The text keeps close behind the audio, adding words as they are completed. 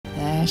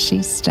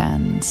she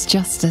stands,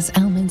 just as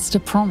Elminster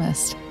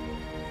promised.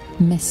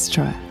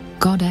 Mystra,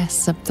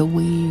 goddess of the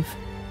weave,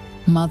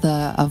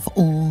 mother of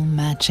all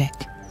magic.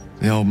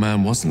 The old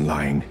man wasn't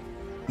lying.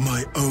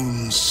 My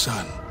own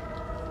son.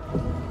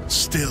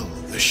 Still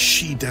the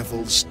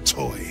she-devil's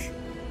toy.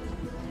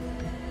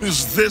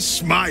 Is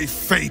this my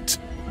fate?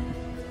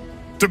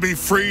 To be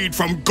freed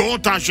from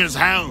Gortash's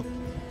hell,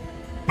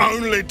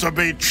 only to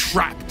be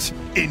trapped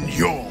in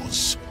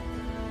yours.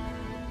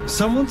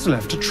 Someone's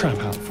left a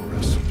trap out for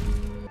us.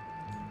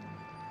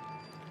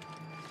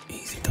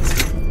 Easy does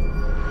it.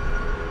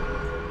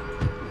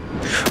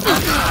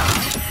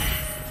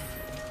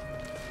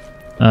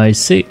 I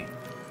see.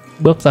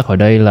 Bước ra khỏi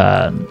đây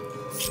là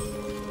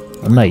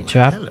nó nảy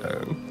trap.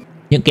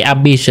 Những cái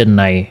ambition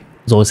này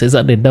rồi sẽ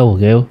dẫn đến đâu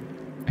Gale?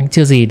 Anh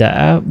chưa gì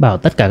đã bảo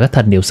tất cả các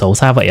thần đều xấu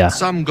xa vậy à?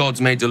 Some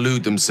gods may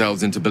delude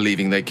themselves into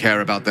believing they care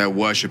about their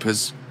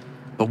worshippers.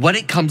 But when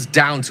it comes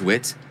down to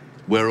it,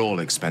 we're all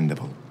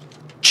expendable.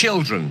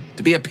 Children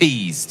to be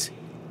appeased,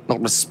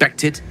 not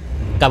respected.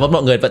 Cảm ơn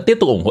mọi người vẫn tiếp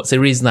tục ủng hộ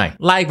series này.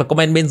 Like và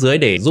comment bên dưới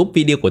để giúp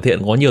video của Thiện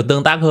có nhiều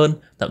tương tác hơn.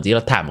 Thậm chí là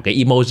thả một cái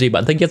emoji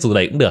bạn thích nhất dù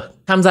đấy cũng được.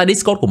 Tham gia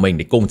Discord của mình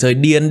để cùng chơi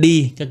D&D,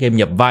 các game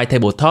nhập vai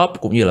Tabletop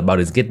cũng như là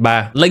Baldur's Gate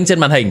 3. Link trên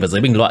màn hình và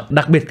dưới bình luận.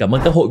 Đặc biệt cảm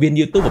ơn các hội viên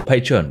YouTube và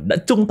Patreon đã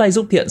chung tay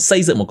giúp Thiện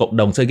xây dựng một cộng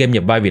đồng chơi game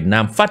nhập vai Việt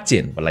Nam phát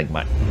triển và lành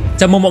mạnh.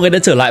 Chào mừng mọi người đã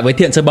trở lại với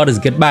Thiện chơi Baldur's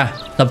Gate 3.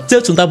 Tập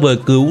trước chúng ta vừa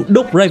cứu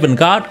Đúc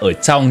Ravengard ở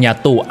trong nhà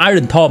tù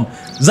Ironthorn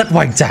rất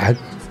hoành tráng.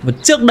 Và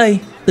trước đây,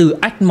 từ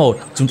Act 1,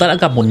 chúng ta đã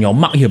gặp một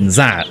nhóm mạo hiểm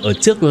giả ở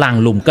trước làng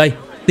lùm cây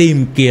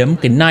tìm kiếm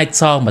cái Night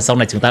Song mà sau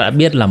này chúng ta đã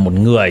biết là một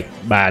người,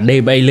 bà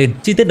Day bay lên.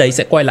 Chi tiết đấy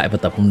sẽ quay lại vào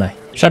tập hôm nay.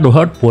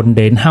 Shadowheart muốn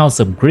đến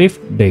House of Grief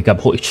để gặp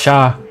hội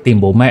Shah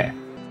tìm bố mẹ.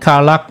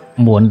 Karlach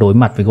muốn đối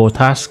mặt với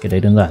Gortash, cái đấy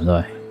đơn giản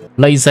rồi.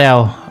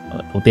 Lae'zel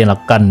đầu tiên là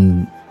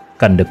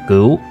cần được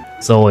cứu,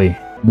 rồi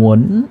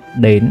muốn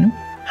đến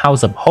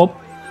House of Hope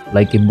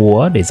lấy cái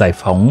búa để giải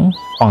phóng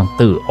hoàng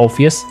tử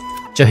Orpheus.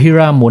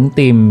 Jaheira muốn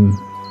tìm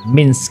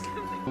Minsk.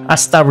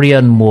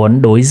 Astarion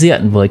muốn đối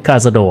diện với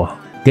Cazador.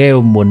 Gale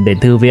muốn đến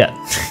thư viện.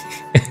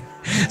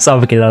 Sau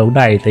với cái đấu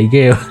này thấy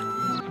Gale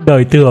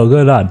đời thường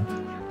hơn hẳn.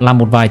 Làm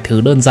một vài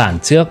thứ đơn giản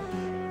trước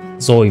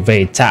rồi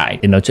về trại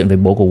để nói chuyện với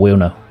bố của Wyll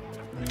nào.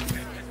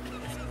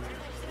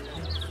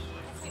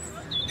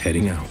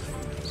 Heading out.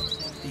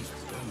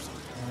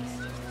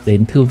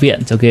 Đến thư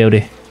viện cho Gale đi.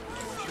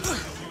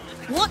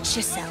 Watch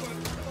yourself.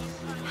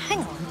 Hang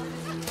on.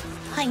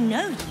 I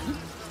know you.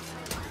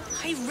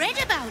 I read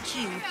about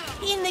you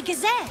in the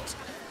Gazette.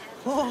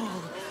 Oh,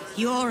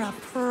 you're a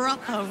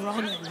proper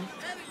Ronin.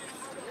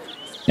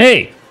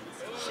 Hey!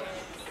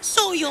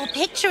 Saw your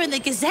picture in the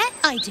Gazette,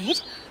 I did.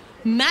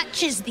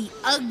 Matches the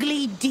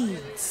ugly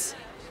deeds.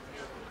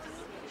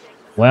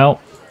 Well.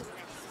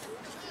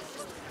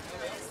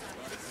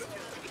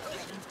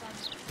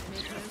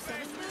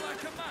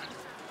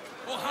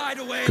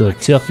 Cửa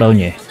trước đâu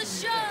nhỉ?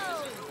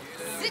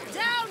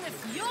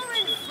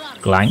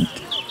 Clank.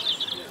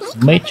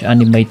 Mage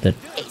animated.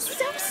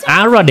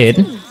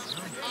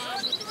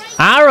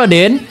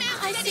 Aradin.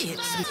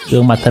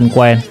 Gương mặt thân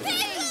quen.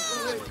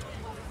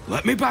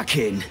 Let me back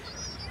in.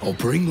 I'll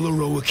bring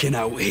Loroakin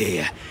out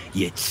here,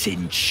 you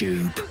tin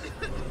tube.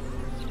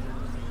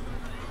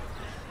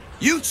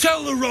 You tell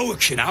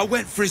Loroakin I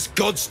went for his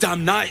god's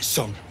damn night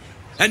song,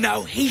 and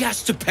now he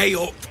has to pay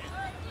up.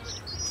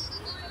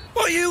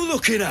 What are you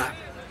looking at?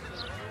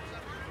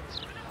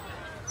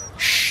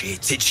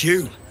 Shit, it's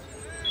you.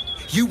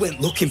 You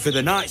went looking for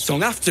the night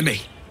song after me.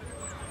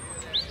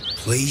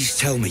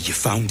 Please tell me you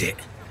found it.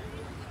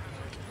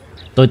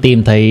 Tôi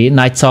tìm thấy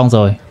Night Song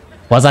rồi.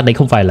 Hóa ra đấy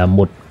không phải là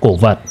một cổ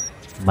vật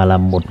mà là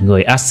một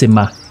người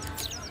Asima.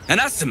 An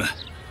Asima?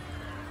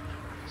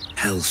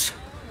 Hells.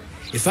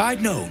 If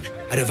I'd known,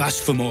 I'd have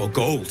asked for more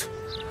gold.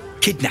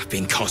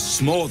 Kidnapping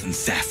costs more than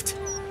theft.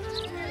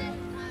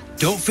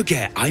 Don't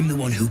forget, I'm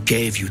the one who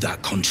gave you that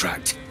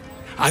contract.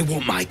 I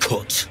want my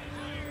cut.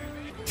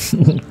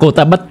 Cô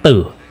ta bất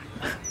tử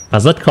và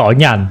rất khó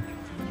nhằn.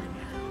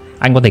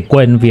 Anh có thể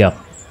quên việc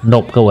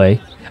nộp câu ấy.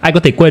 Anh có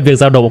thể quên việc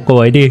giao nộp câu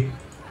ấy đi.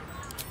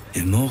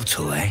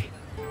 Immortal, eh?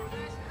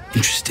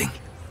 Interesting.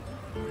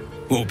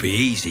 Won't be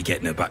easy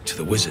getting her back to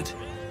the wizard.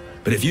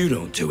 But if you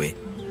don't do it,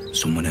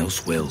 someone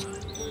else will.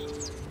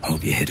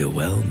 Hope you hit her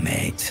well,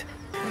 mate.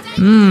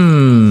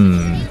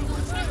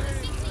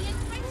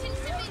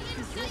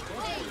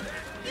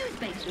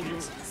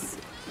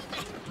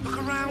 Look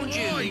around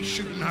you.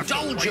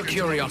 Indulge your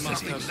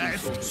curiosity.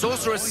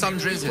 Sorcerer's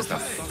Sundries is the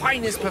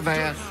finest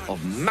purveyor of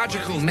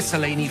magical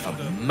miscellany for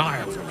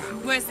miles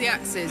around. Where's the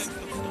axes?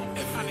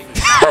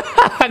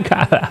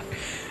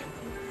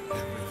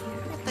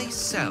 What they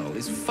sell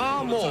is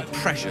far more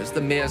precious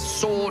than mere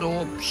sword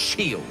or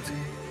shield.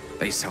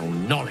 They sell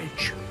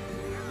knowledge,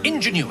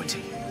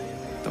 ingenuity,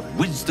 the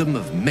wisdom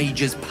of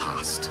mages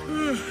past.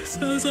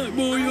 Sounds like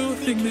more your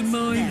thing than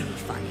mine.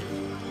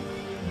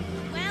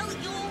 Well,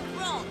 you're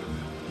wrong.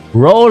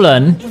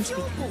 Roland.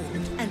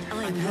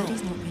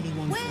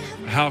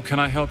 How can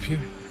I help you?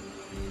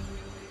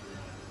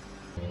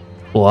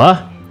 Ủa?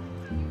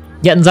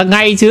 Nhận ra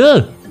ngay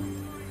chứ.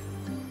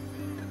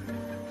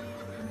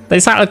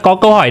 Tại sao lại có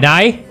câu hỏi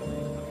này?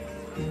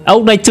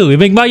 Ông này chửi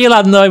mình bao nhiêu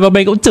lần rồi và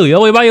mình cũng chửi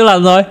ông ấy bao nhiêu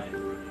lần rồi.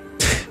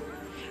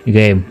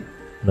 Game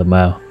là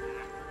màu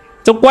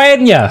trông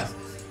quen nhỉ?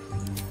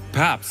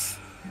 Perhaps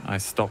I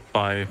stopped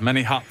by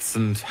many huts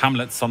and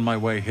hamlets on my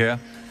way here.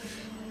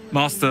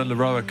 Master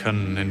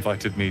Lae'zel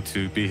invited me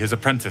to be his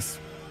apprentice.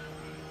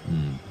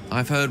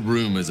 I've heard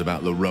rumors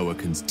about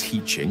Lae'zel's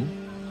teaching,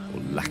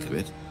 or lack of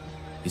it.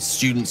 His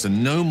students are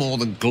no more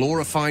than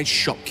glorified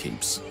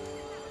shopkeepers.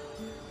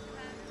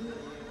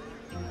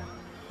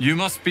 You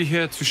must be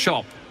here to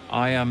shop.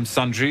 I am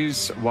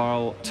sundries,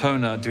 while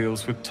Toner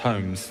deals with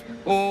tomes.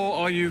 Or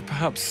are you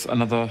perhaps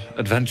another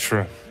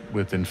adventurer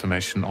with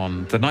information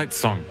on the night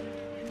song?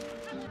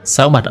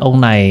 Sao mặt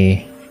ông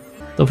này,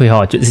 tôi phải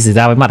hỏi chuyện gì xảy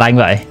ra với mặt anh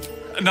vậy?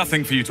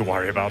 Nothing for you to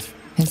worry about.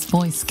 His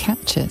voice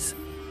catches.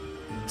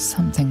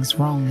 Something's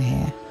wrong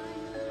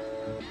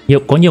here.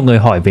 Có nhiều người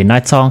hỏi về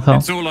Night Song không?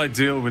 It's all I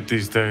deal with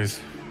these days.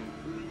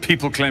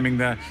 People claiming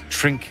their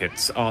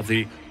trinkets are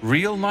the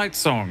real Night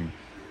Song,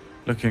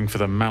 looking for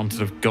the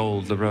mountain of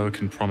gold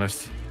Lae'zel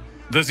promised.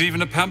 There's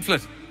even a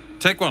pamphlet.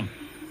 Take one.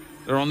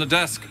 They're on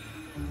the desk.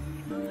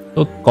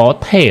 Tôi có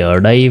thể ở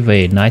đây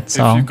về Night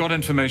Song. If you've got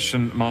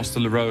information,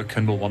 Master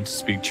Lae'zel will want to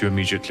speak to you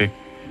immediately.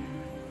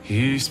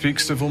 He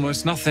speaks of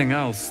almost nothing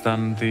else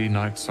than the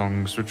Night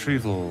Song's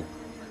retrieval.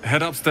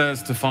 Head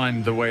upstairs to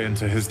find the way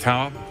into his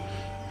tower,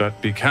 but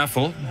be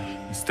careful.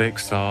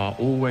 Mistakes are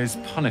always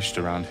punished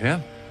around here.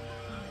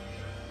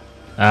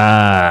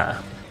 À,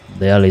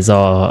 đây là lý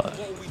do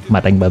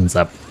mặt anh bầm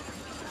dập.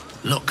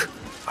 Look,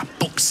 a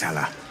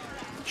bookseller.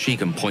 She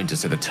can point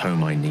us to the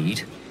tome I need.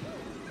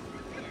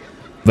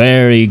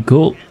 Very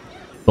good.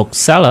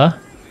 Bookseller.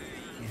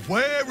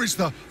 Where is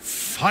the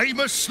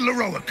famous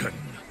Lae'zel?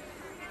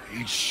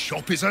 His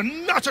shop is a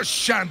nutter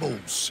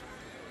shambles.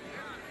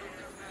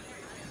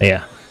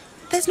 Yeah.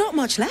 There's not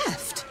much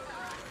left.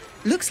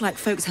 Looks like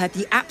folks heard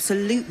the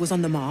Absolute was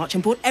on the march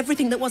and bought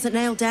everything that wasn't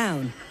nailed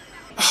down.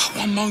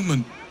 One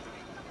moment.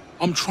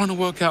 I'm trying to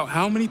work out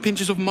how many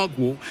pinches of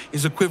mugwort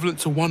is equivalent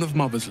to one of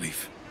Mother's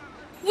Leaf.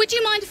 Would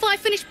you mind if I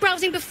finished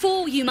browsing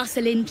before you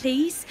muscle in,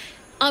 please?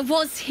 I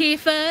was here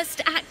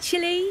first,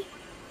 actually.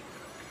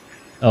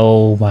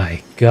 Oh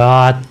my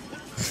god.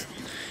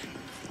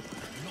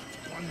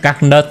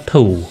 Các nớt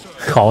thủ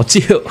khó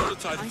chịu.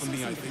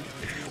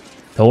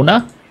 Thốn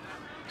á.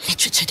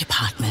 Literature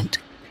department.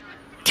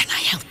 Can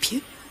I help you?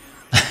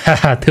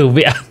 Thư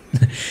viện.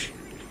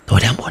 Tôi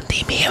đang muốn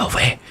tìm hiểu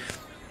về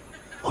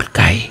một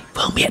cái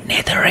vương miện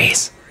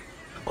Netherese.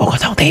 Cô có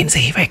thông tin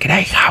gì về cái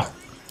đây không?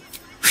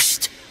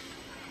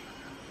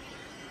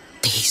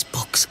 These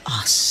books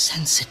are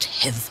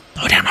sensitive.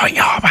 Tôi đang nói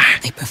nhỏ mà.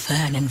 They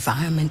prefer an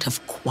environment of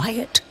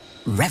quiet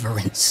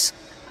reverence.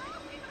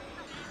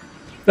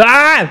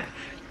 À,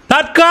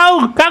 thật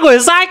không? Các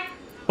quyển sách.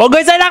 Mọi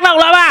người sẽ tác động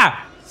lắm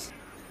à?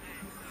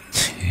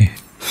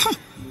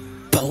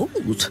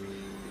 Bold.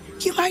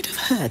 You might have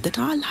heard that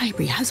our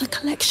library has a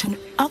collection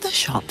other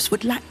shops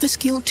would lack the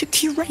skill to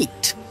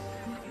curate.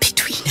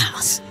 Between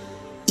us,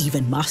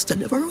 even Master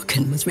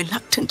Lae'zel was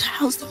reluctant to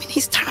house them in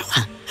his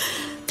tower.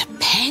 The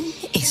pen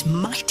is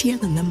mightier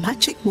than the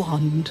magic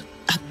wand,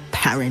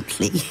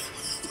 apparently.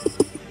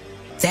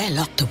 They're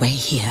locked away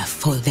here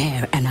for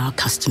their and our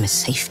customers'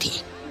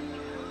 safety.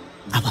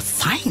 Our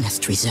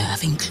finest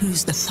reserve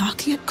includes the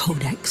Tharkiot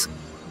Codex,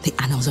 the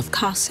Annals of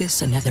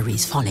Karsus and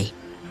Netherese Folly,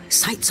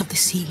 Sights of the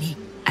Seelie,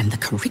 and the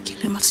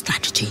Curriculum of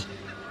Strategy.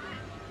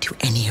 Do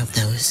any of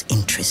those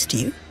interest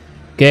you?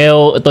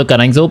 Gale, tôi cần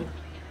anh giúp.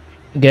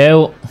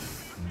 Gale.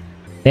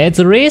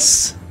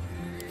 Netherese?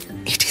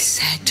 It is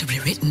said to be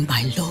written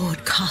by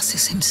Lord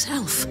Karsus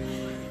himself,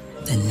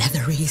 the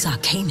Netherese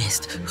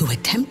arcanist who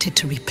attempted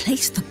to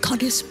replace the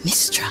goddess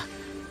Mystra,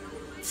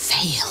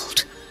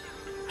 failed,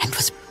 and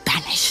was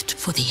banished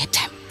for the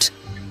attempt.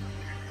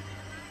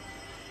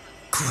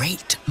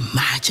 Great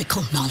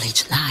magical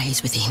knowledge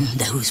lies within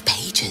those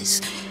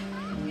pages,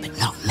 but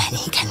not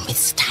many can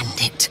withstand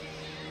it.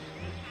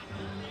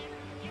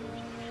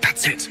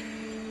 That's it.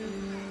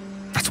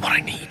 That's what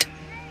I need.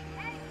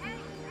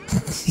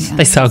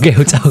 The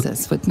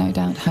Answers would no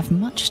doubt have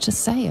much to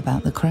say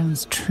about the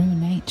crone's true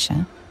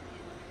nature.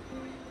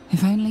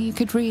 If only you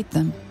could read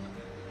them.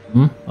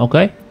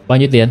 Ok. Bao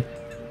nhiêu tiền?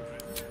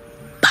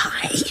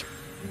 Buy?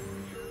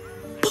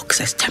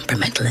 Books as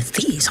temperamental as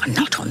these are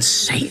not on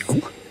sale.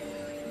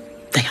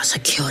 They are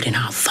secured in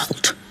our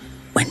vault,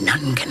 where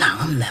none can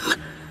harm them,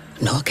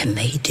 nor can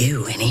they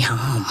do any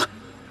harm.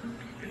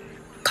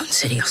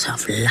 Consider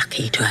yourself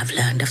lucky to have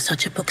learned of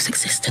such a book's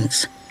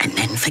existence, and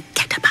then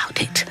forget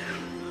about it.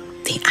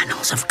 The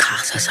Annals of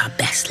Karsus are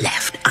best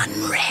left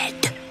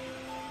unread.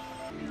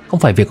 Không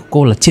phải việc của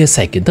cô là chia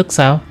sẻ kiến thức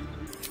sao?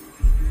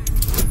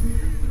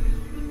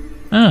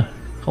 À,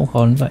 không khó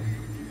như vậy.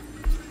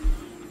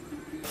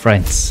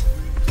 Friends.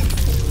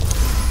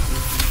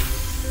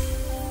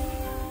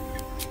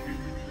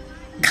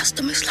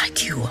 Customers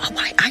like you are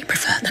why I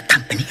prefer the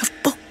company of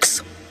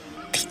books.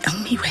 The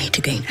only way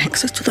to gain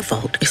access to the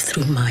vault is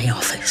through my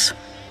office.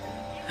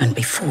 And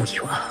before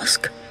you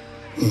ask,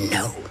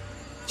 no,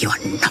 you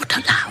are not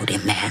allowed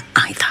in there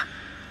either.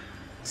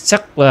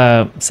 Chắc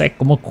là sẽ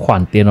có một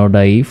khoản tiền nào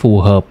đấy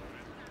phù hợp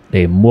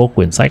để mua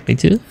quyển sách đấy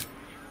chứ.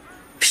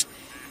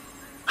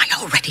 I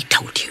already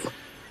told you.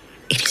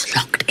 It is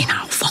locked in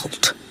our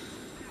vault.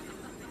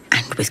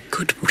 And with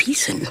good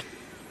reason.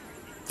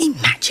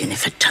 Imagine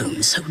if a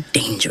tome so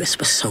dangerous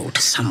was sold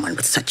to someone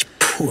with such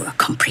poor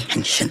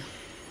comprehension.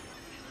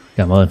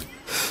 Cảm ơn.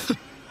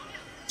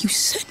 You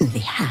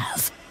certainly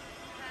have.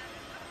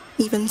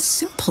 Even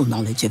simple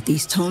knowledge of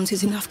these tones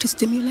is enough to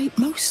stimulate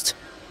most.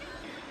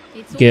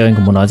 Kia anh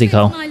có muốn nói gì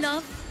không?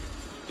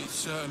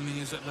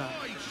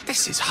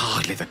 This is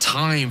hardly the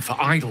time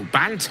for idle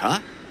banter.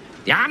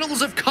 The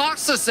annals of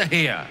Carsus are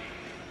here,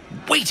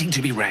 waiting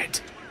to be read.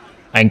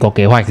 Anh có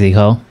kế hoạch gì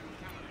không?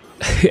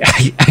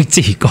 anh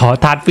chỉ có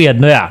than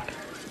phiền thôi à?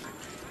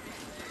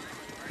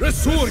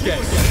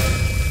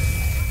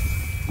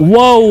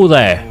 Wow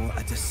there.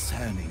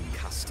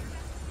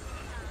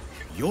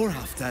 You're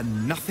after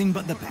nothing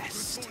but the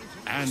best.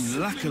 And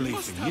luckily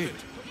for you,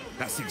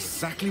 that's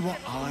exactly what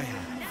I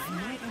have.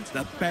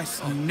 The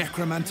best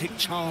necromantic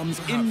charms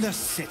in the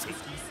city.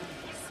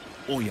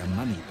 Or your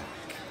money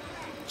back.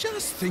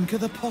 Just think of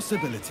the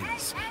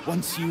possibilities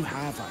once you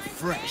have a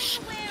fresh,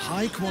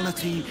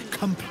 high-quality,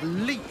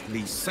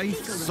 completely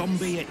safe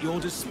zombie at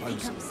your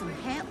disposal.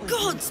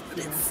 God,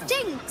 it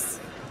stinks!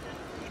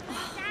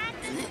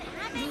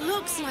 It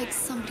looks like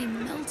somebody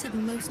melted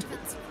most of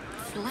its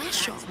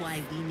flesh off. That's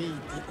why we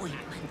need the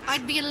ointment.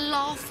 I'd be a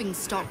laughing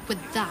stock with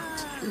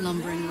that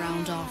lumbering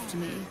round after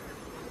me.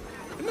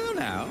 No,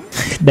 now.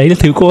 Đấy là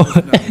thứ cô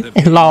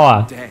lo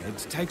à? Dead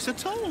takes a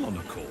toll on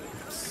a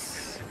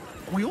corpse.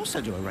 We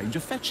also do a range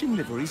of fetching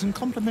liveries and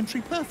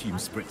complimentary perfume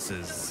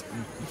spritzers.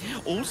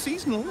 All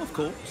seasonal, of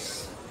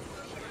course.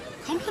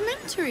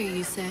 Complimentary,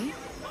 you say?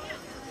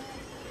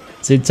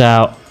 Xin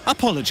chào.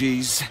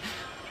 Apologies.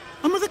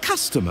 I'm with a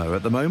customer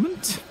at the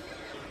moment.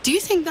 Do you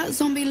think that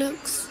zombie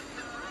looks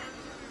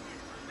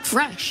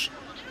fresh?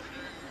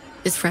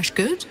 Is fresh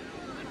good?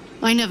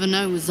 I never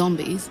know with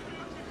zombies.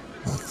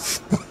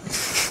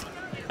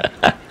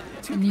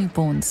 A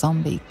newborn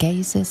zombie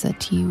gazes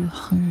at you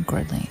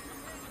hungrily,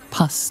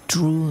 pus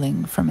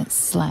drooling from its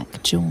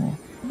slack jaw.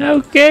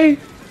 Okay.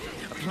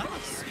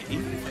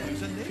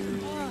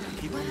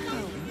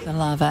 The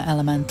lava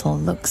elemental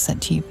looks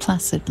at you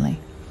placidly,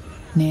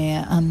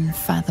 near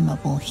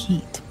unfathomable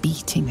heat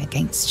beating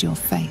against your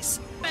face.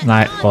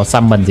 Này, có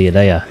summon gì ở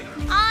đây à?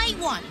 I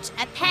want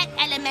a pet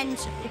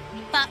elemental,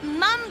 but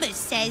Mumbus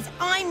says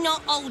I'm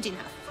not old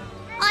enough.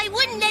 I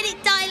wouldn't let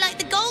it die like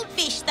the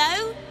goldfish,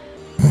 though.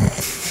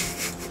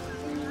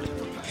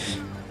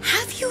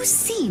 Have you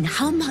seen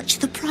how much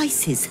the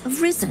prices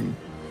have risen?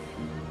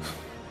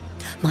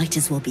 Might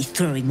as well be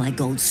throwing my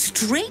gold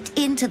straight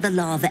into the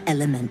lava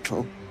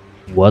elemental.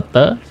 What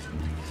the?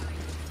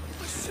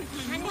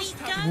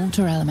 The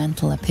water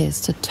elemental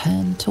appears to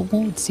turn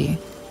towards you,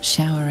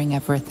 showering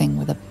everything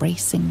with a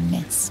bracing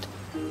mist.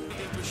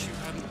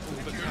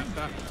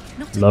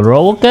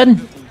 Loroken?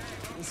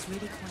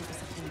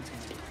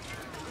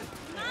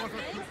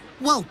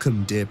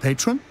 Welcome, dear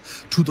patron,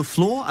 to the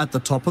floor at the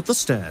top of the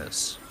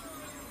stairs.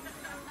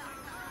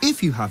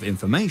 If you have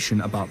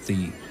information about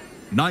the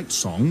night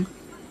song,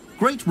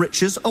 great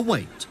riches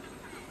await.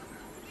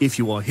 If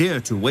you are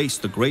here to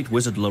waste the great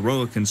wizard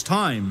Lae'zel's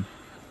time,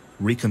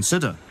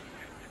 reconsider.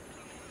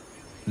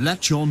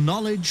 Let your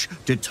knowledge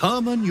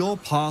determine your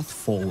path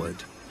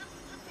forward.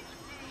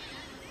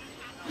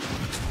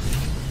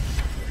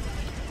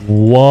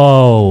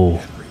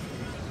 Wow.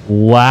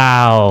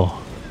 Wow.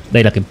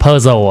 Đây là cái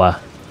puzzle à?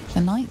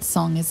 The night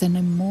song is an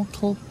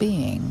immortal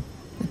being,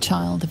 the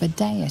child of a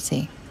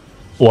deity.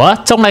 Ủa,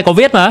 trong này có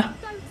viết mà.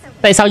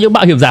 Tại sao những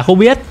bạn hiểm giả không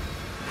biết?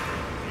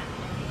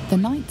 The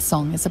night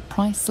song is a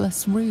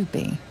priceless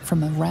ruby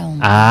from a realm.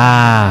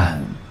 À.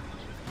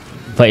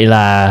 Vậy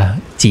là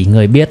chỉ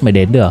người biết mới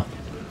đến được.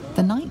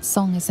 The night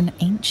song is an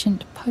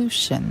ancient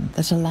potion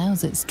that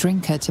allows its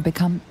drinker to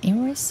become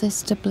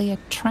irresistibly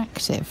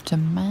attractive to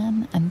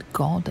man and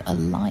god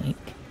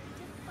alike.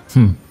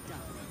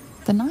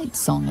 The night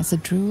song is a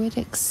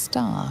druidic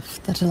staff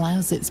that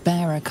allows its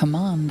bearer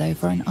command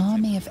over an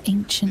army of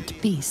ancient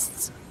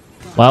beasts.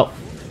 Wow,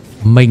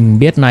 mình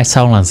biết night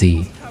song là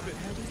gì.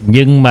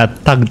 Nhưng mà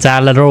thằng cha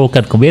Laro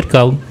cần có biết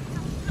không?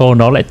 Cô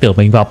nó lại tưởng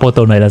mình vào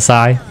portal này là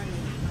sai.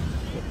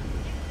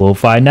 We'll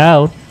find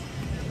out.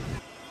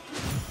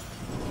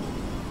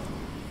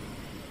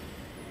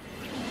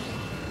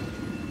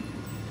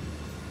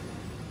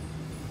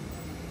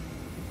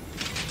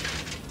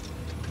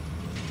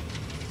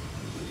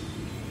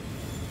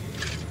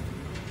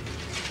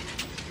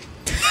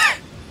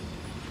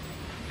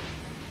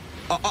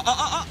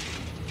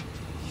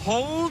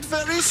 Hold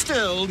very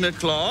still,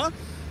 Nicklaw.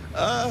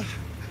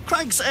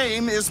 Craig's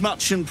aim is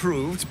much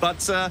improved,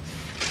 but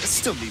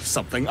still leaves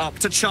something up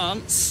to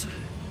chance.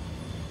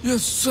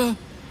 Yes, sir.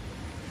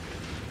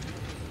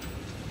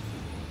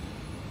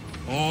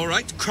 All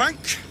right,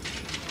 Crank.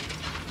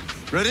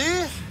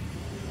 Ready?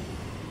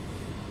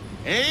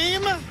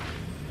 Aim.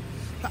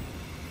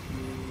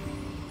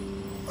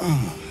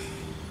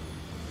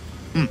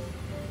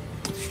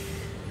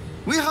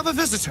 We have a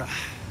visitor.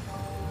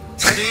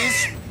 At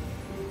ease.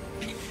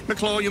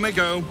 McClaw, you may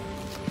go.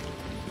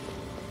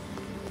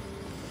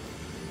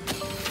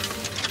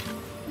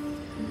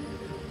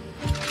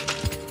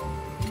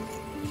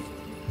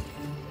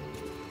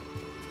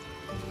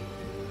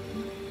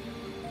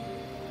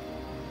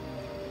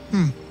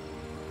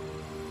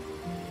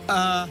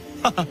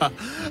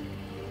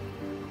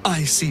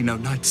 I see no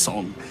night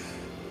song.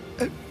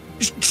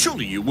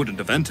 Surely you wouldn't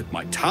have entered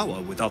my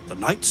tower without the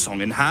night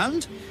song in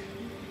hand?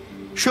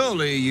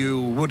 Surely you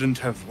wouldn't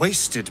have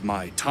wasted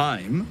my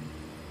time.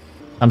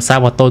 Làm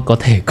sao mà tôi có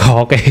thể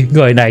có cái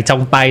người này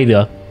trong tay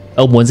được?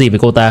 Ông muốn gì với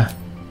cô ta?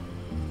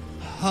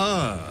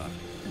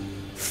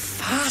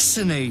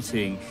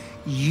 Fascinating.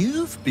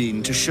 You've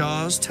been to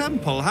Shah's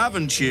temple,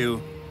 haven't you?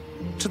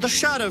 To the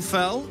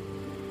Shadowfell?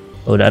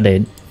 Tôi đã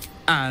đến.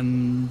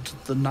 And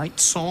the night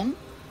song?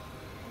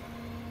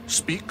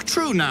 Speak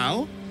true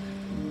now,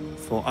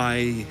 for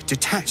I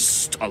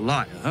detest a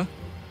liar.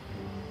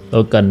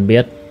 Tôi cần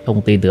biết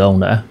thông tin từ ông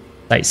đã.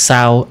 Tại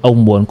sao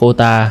ông muốn cô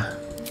ta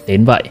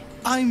đến vậy?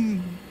 I'm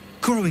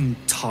growing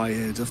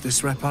tired of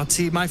this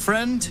repartee, my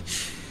friend.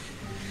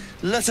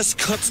 Let us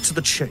cut to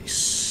the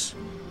chase.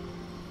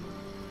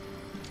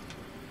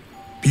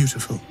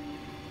 Beautiful,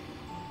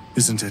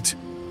 isn't it?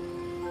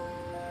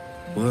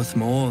 Worth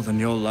more than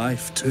your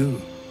life,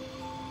 too.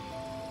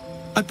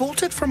 I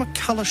bought it from a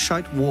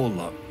Karlachite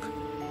warlock.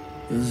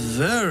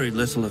 Very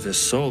little of his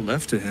soul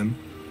left to him.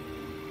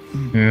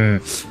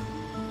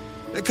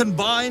 It can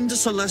bind a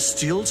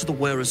celestial to the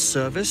wearer's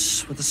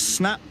service with a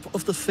snap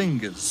of the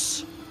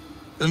fingers.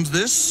 And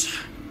this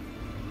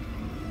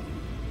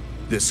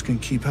can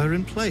keep her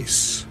in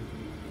place.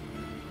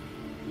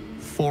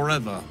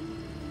 Forever.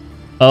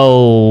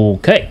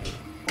 Ok.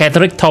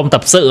 Catherick Tom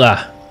tập sự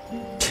à?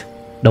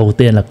 Đầu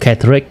tiên là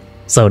Catherick,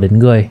 giờ đến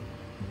ngươi.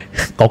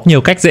 Có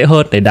nhiều cách dễ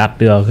hơn để đạt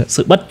được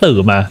sự bất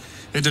tử mà.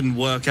 It didn't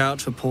work out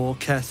for poor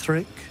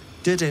Catherick,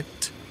 did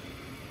it?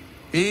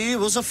 He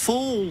was a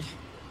fool.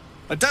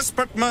 A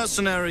desperate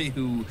mercenary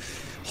who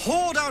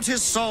poured out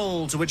his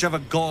soul to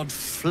whichever god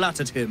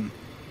flattered him.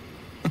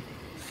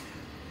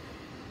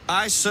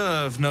 I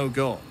serve no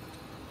god,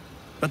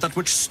 but that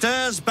which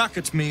stares back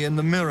at me in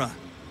the mirror.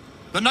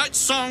 The night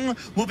song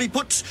will be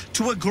put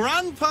to a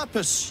grand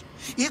purpose,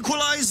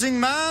 equalizing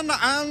man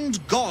and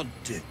god.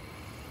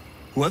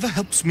 Whoever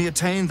helps me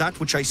attain that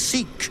which I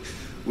seek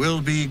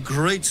will be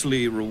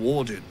greatly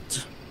rewarded.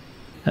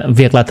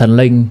 Việc là thần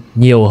linh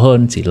nhiều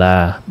hơn chỉ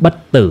là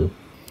bất tử.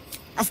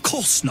 Of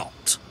course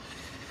not.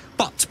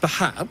 But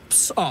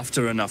perhaps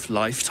after enough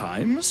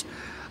lifetimes,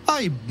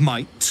 I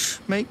might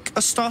make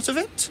a start of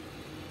it.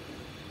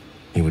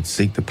 He would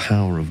seek the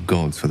power of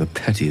gods for the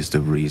pettiest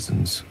of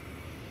reasons.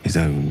 His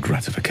own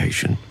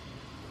gratification.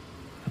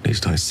 At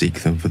least I seek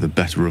them for the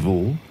better of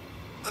all.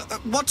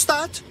 What's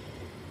that?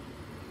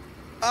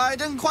 I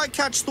didn't quite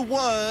catch the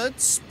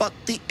words, but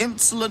the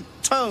insolent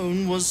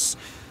tone was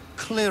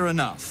clear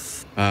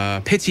enough.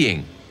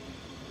 Pitying,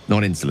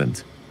 not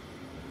insolent.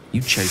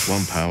 You chase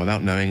one power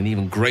without knowing an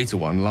even greater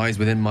one lies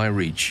within my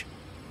reach.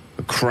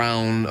 The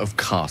crown of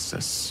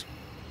Karsus.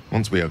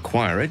 Once we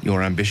acquire it,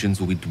 your ambitions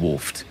will be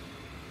dwarfed.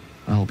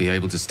 I'll be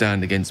able to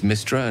stand against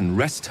Mystra and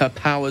wrest her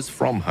powers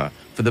from her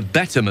for the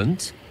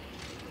betterment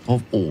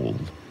of all.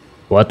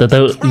 Ủa, từ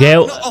từ,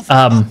 Gale,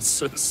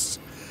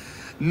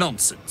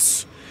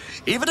 Nonsense.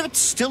 Even if it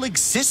still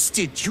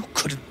existed, you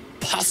couldn't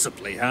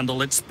possibly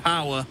handle its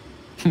power.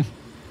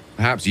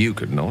 Perhaps you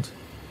could not.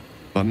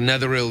 But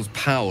Netherill's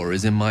power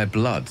is in my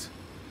blood.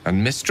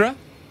 And Mystra?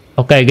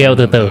 Ok, Gale,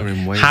 từ từ.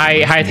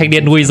 Hai thanh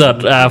niên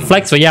wizard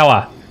flex với nhau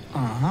à?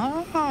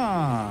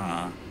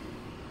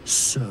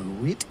 So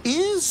it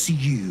is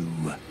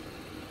you.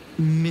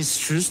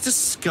 Mistra's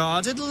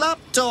discarded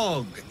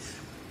lapdog.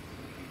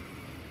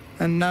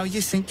 And now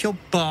you think your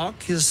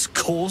bark is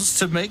cause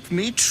to make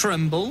me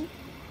tremble?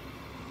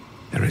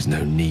 There is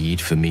no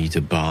need for me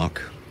to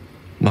bark.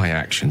 My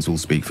actions will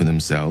speak for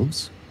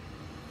themselves.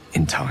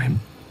 In time.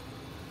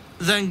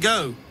 Then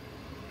go.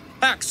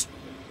 Axe.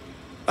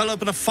 I'll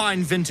open a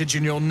fine vintage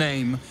in your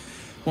name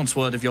once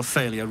word of your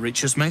failure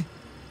reaches me.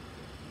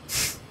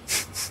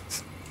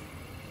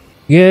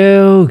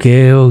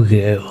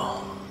 Gale.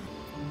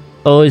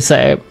 Tôi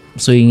sẽ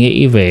suy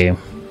nghĩ về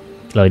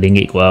lời đề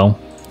nghị của ông.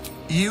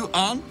 You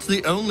aren't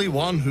the only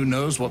one who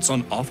knows what's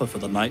on offer for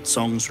the night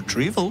song's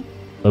retrieval.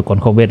 Tôi còn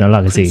không biết nó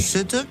là cái gì.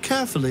 Consider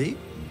carefully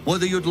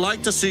whether you'd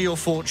like to see your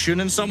fortune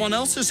in someone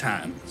else's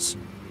hands.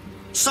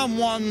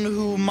 Someone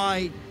who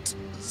might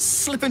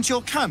slip into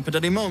your camp at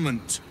any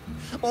moment,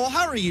 or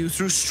harry you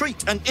through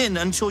street and inn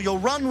until you're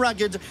run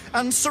ragged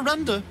and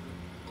surrender.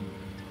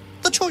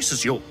 The choice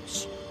is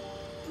yours.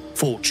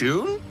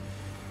 Fortune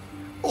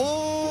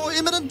or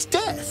imminent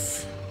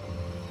death?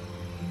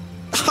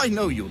 I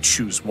know you'll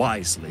choose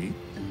wisely.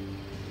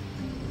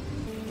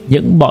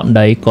 Những bọn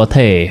đấy có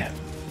thể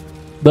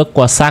bước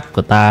qua xác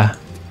của ta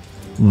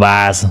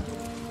và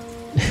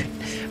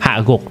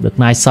hạ gục được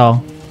Night Song.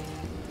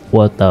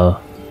 Water,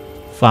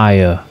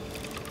 fire,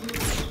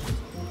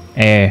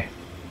 air.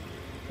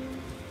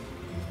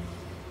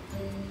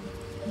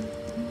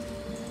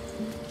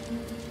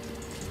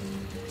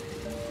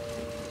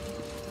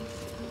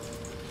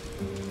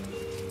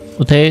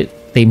 Có thể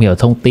tìm hiểu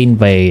thông tin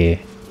về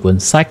cuốn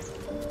sách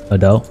ở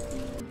đâu?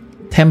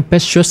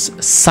 Tempestuous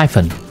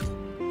Siphon,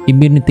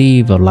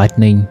 immunity vào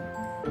lightning,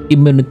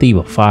 immunity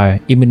vào fire,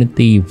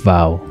 immunity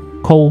vào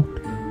cold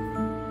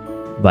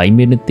và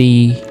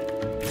immunity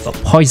vào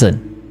poison.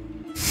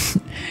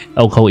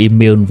 Ông không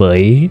immune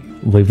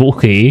với vũ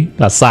khí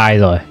là sai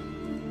rồi.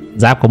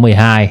 Giáp có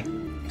 12,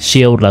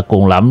 shield là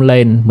cùng lắm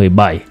lên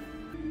 17.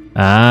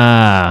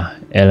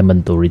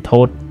 Elemental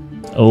retort.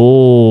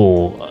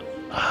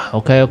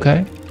 Ok.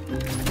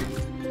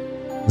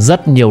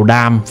 Rất nhiều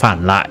đam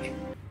phản lại,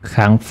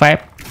 kháng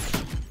phép,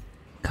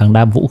 kháng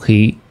đam vũ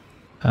khí,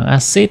 kháng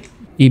acid,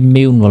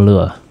 immune vào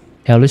lửa,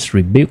 hellish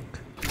rebuke.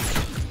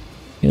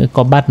 Những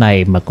combat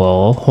này mà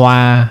có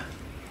hoa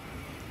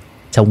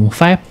chống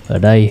phép ở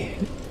đây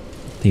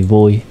thì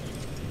vui.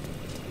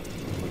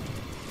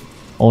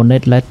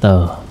 Honest letter.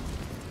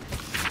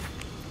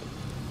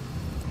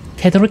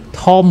 Catholic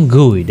Tom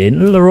gửi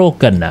đến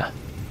Broken à?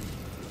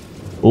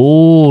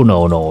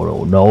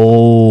 No.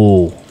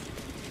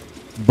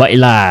 Vậy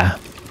là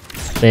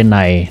tên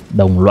này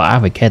đồng lõa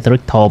với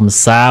Catholic Tom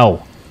sao?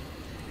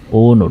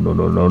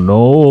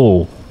 No.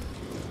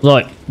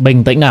 Rồi,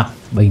 bình tĩnh nào,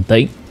 bình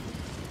tĩnh.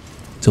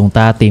 Chúng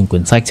ta tìm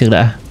quyển sách trước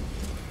đã.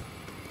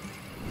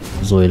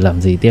 Rồi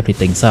làm gì tiếp thì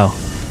tính sau.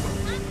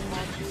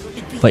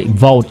 Vậy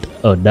vault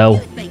ở đâu?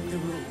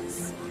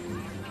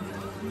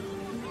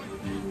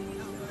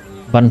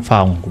 Văn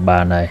phòng của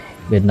bà này,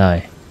 bên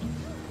này.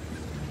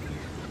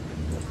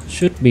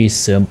 Should be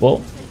simple.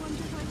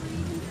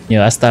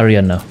 Nhờ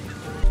Astarion nào.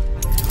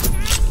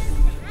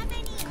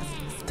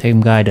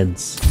 Thêm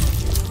guidance.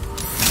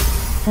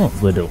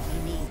 Vừa đủ.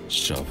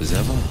 Sharp as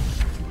ever.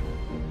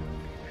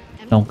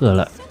 Đóng cửa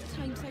lại.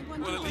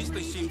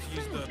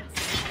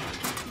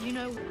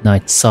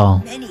 Night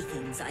Song.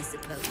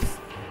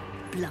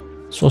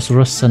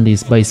 Sorcerer's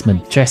Sunday's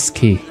basement. Chest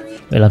key.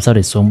 Vậy làm sao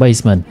để xuống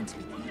basement?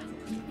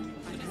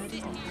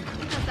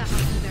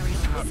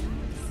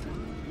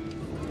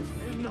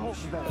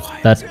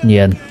 Tất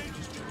nhiên.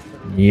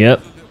 Yep.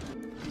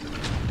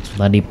 Chúng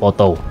ta đi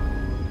portal.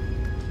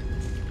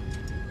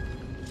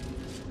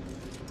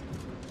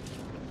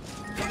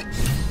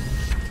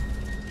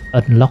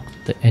 Unlock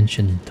the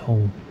ancient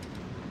tomb.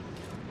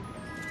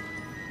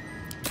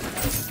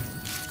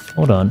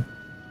 Hold on.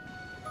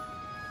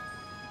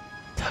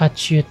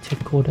 Tachiate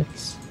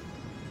Codex.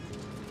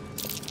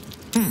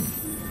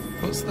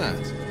 What's that?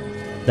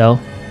 Đâu?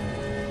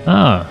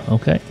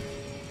 Ok.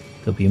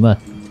 Cửa bí mật.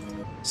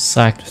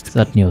 Sách,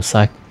 rất nhiều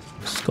sách.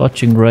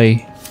 Scorching Ray.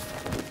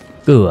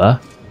 Cửa.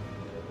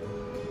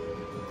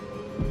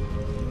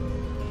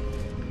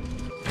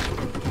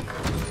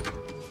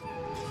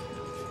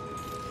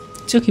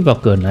 Trước khi vào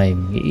cửa này,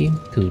 mình nghĩ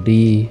thử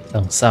đi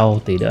đằng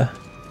sau tí nữa.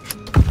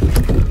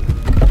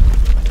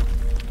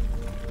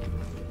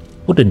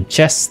 Wooden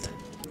chest.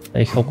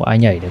 Đây không có ai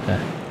nhảy được cả.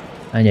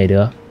 Ai nhảy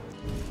được?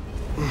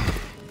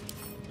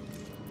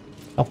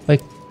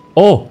 Lockpick.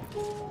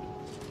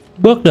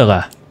 Bước được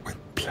à?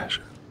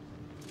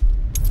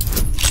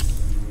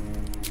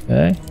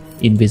 Okay.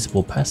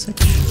 Invisible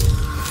passage.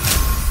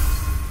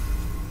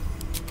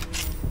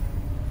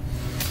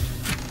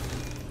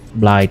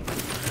 Blind.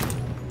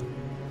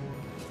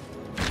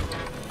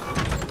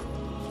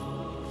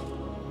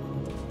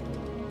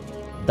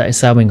 Tại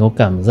sao mình có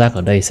cảm giác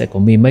ở đây sẽ có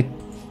mimic?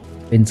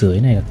 Bên dưới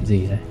này là cái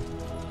gì đây?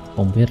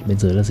 Không biết bên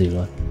dưới là gì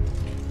luôn.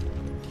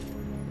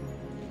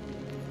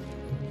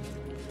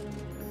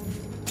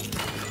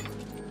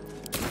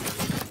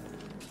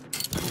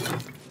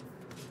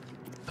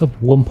 Cup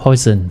Worm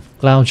Poison,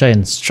 Cloud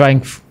Giant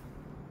Strength,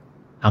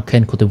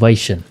 Arcane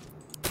Cultivation,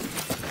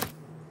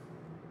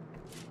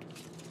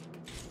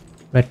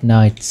 Red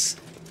Knights,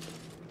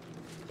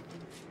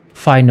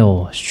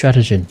 Final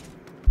Stratagem.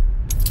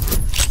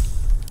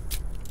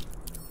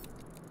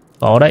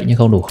 Khó đấy nhưng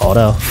không đủ khó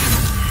đâu.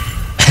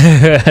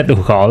 Đủ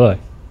khó rồi.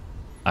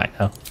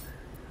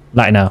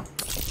 Lại nào.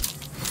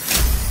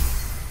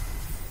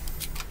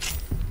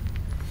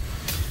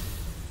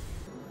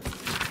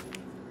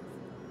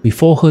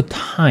 Before her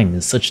time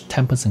in such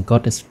temples and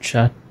goddess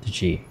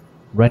strategy,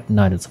 Red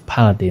Knight is a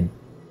paladin,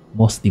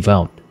 most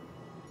devout.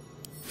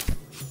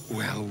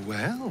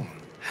 Well.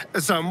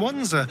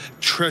 Someone's a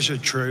treasure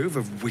trove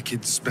of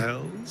wicked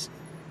spells.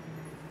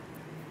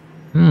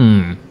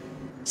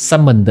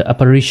 Summon the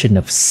apparition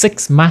of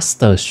 6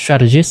 master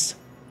strategists.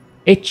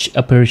 Each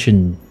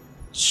apparition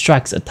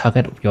strikes a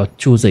target of your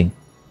choosing.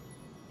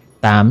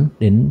 8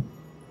 đến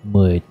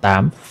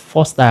 18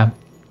 force dam.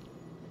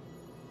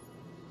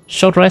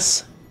 Short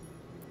rest.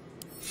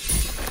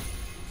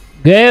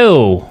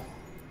 Gale.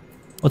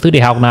 Có thứ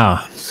để học nào.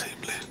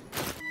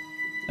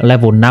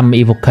 Level 5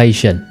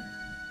 evocation.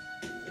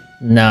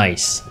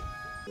 Nice.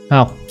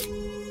 Học.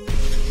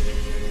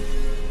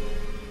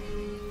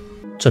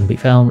 Chuẩn bị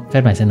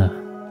phép này xem nào.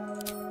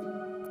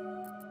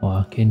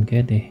 Kiên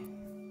kết đi.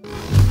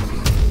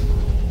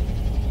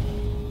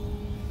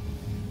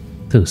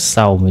 Thử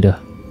sau mới được.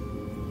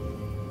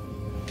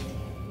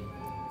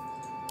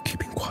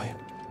 Keeping quiet.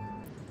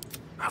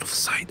 Out of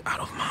sight, out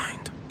of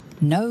mind.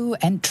 No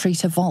entry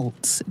to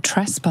vaults.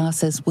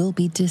 Trespassers will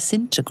be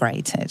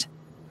disintegrated.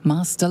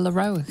 Master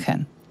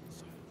Lae'zel.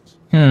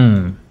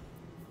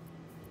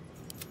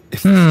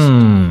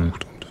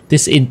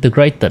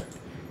 Disintegrated.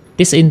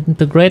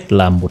 Disintegrate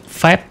là một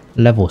phép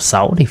level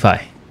 6 thì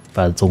phải.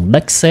 Và dùng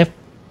deck save.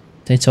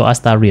 Thế cho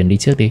Astarion đi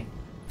trước đi.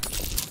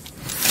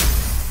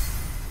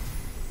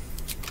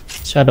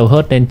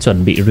 Shadowheart nên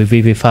chuẩn bị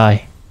Revivify.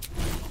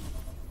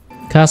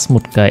 Cast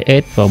một cái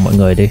aid vào mọi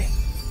người đi.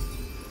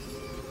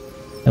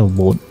 Level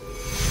 4.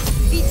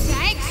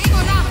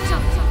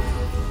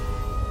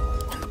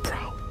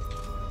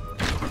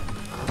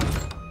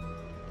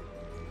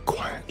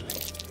 Quietly.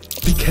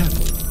 Be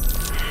careful.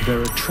 There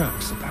are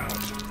traps about.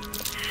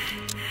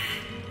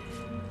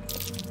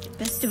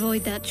 Best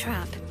avoid that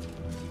trap.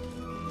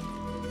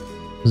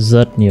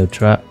 Rất nhiều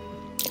trap.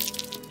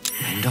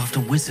 Named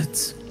after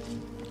wizards.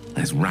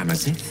 There's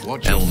Ramazith,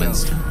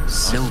 Elminster,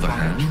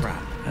 Silverhand,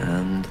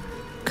 and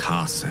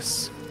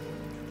Karsus.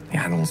 The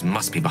animals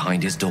must be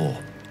behind his door.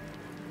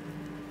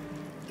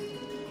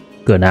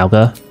 Cửa nào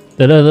cơ?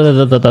 Từ.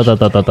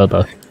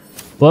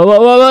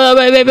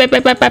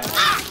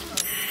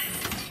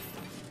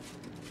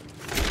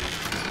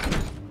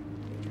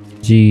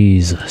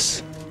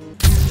 Jesus.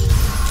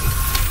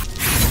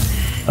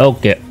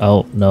 Okay,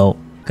 oh no.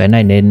 Cái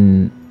này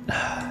nên...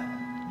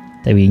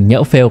 Tại vì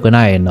nhỡ fail cái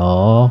này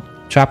nó...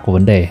 Trap của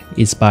vấn đề.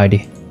 Inspire đi.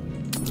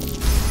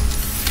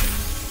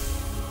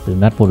 Từ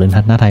nat 1 đến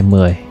nat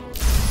 20.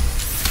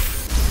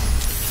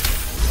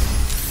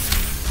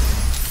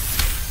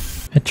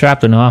 Hết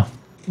trap rồi đúng không?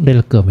 Đây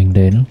là cửa mình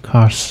đến.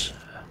 Cars,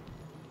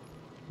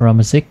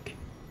 Ramazik,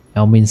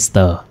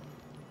 Elminster,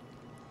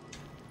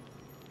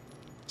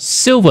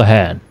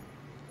 Silverhand.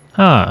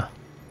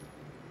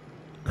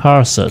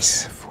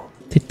 Karsus.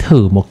 Thì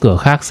thử một cửa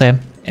khác xem.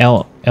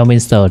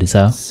 Elminster thì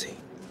sao?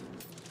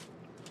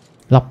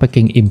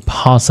 Lockpicking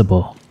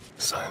impossible.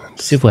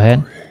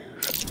 Silverhand.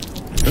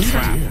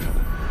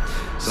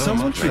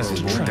 Someone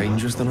feels more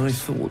dangerous than I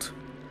thought.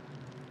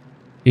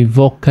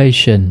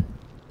 Evocation.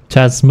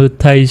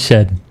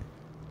 Transmutation.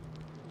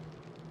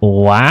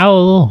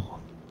 Wow.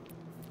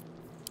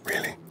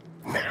 Really?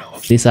 Now.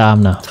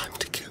 Disarm nào. Time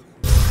to kill.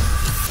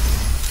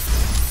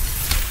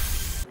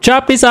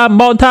 Chop disarm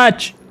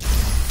montage.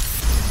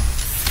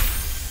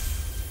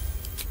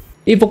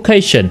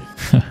 Evocation.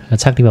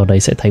 Chắc đi vào đấy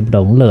sẽ thấy một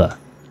đống lửa.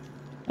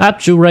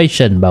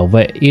 Abjuration bảo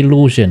vệ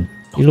illusion.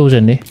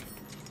 Illusion đi.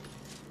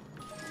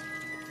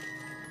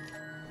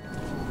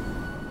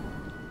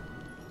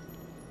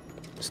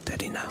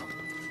 Steady now.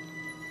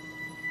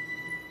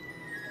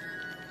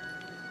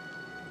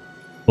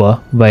 Ủa,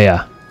 vậy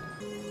à?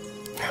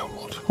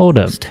 Hold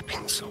up.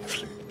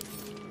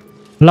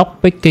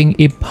 Lockpicking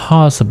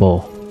impossible.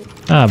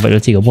 À, vậy là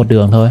chỉ có một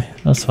đường thôi.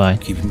 That's fine.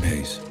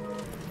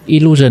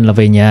 Illusion là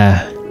về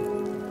nhà.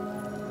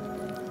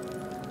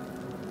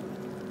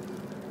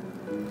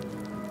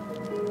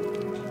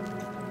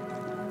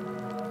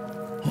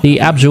 Đi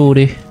Abju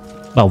đi.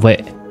 Bảo vệ.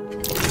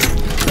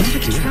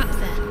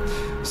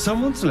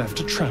 Someone's left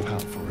a trap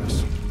out for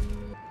us.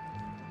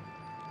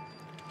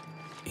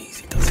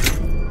 Easy does it.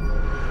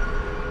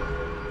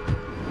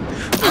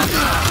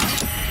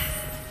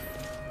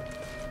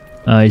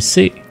 I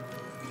see.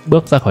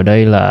 Bước ra khỏi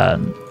đây là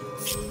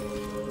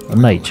nó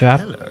nảy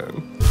trap.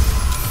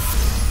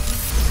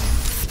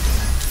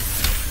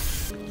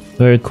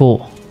 Very cool.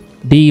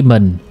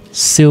 Demon,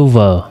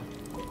 Silver,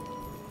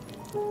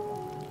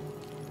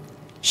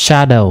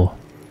 Shadow,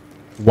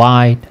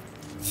 Wide,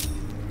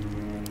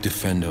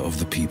 Defender of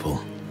the people.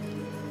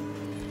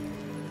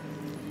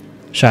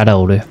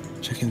 Shadow đi.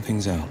 Checking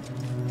things out.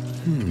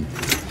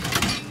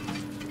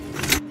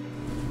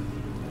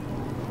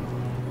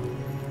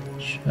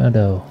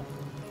 Shadow.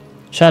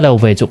 Shadow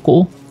về chỗ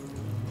cũ.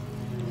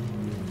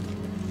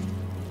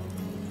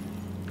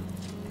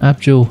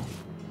 Abju.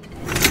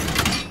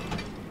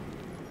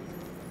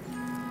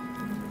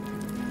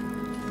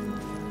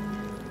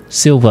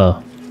 Silver.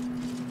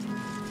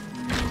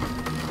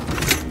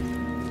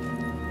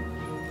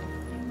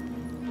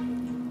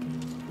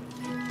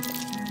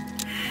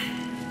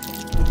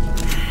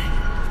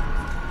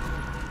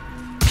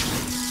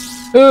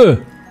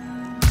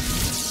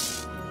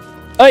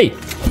 Ê.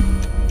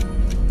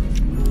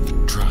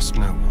 Trust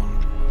no one.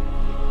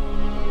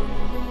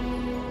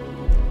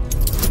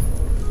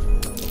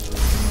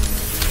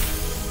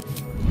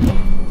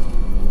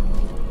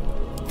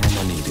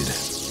 Armor needed.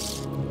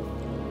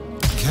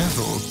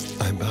 Careful,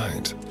 I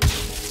bite.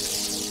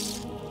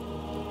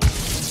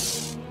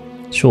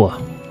 Sure.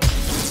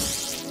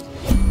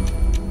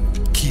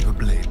 Keep a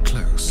blade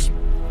close.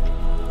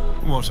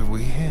 What have we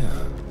here?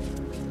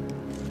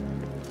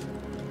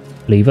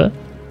 Leave it.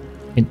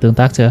 Mình tương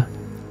tác chưa?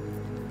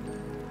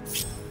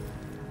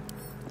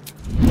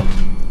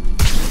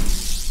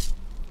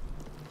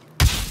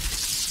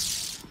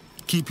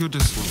 Keep your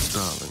distance,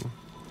 darling.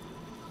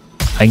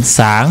 Ánh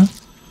sáng.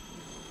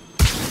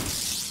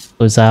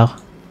 Rồi sao?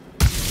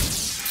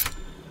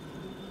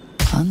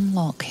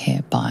 Unlock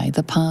hereby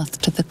the path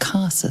to the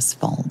Karsus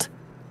vault.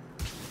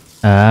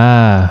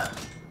 À,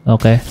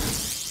 ok.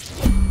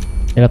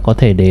 Thế là có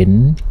thể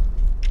đến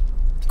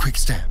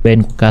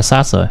bên của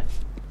Karlach rồi.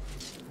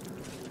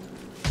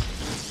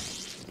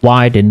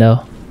 Why đến đâu?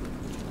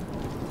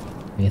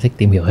 Mình thích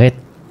tìm hiểu hết.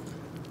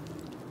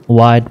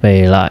 Why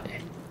về lại.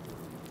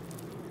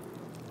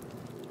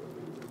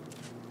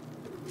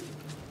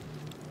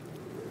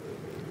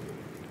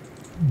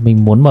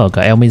 Mình muốn mở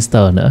cả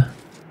Elminster nữa.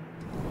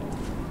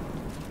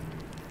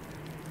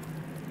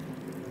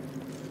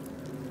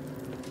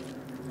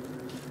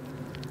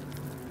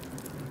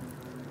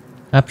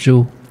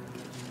 Abju.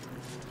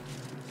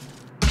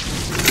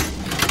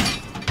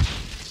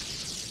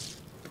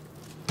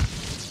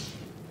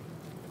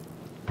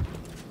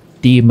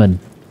 Demon.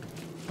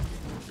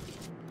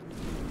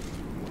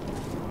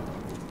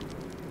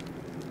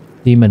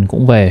 Demon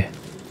cũng về.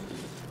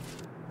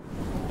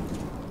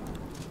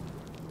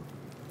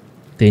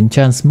 Đến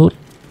Transmute.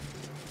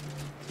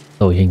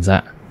 Đổi hình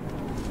dạng.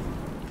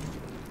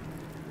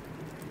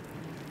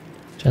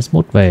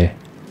 Transmute về.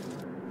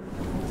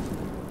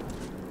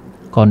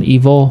 Còn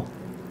Evo.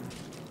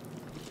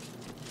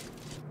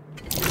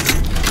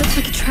 Looks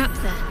like a trap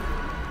there.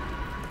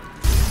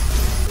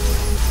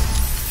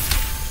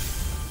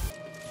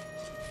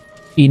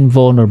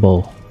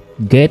 Invulnerable.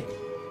 Gate.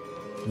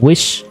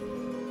 Wish.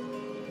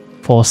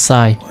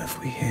 Foresight.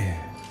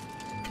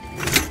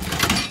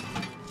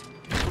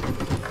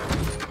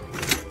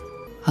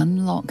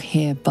 Unlock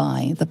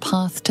hereby the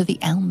path to the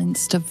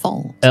Elminster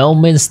Vault.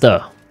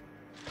 Elminster.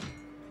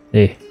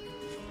 Đi.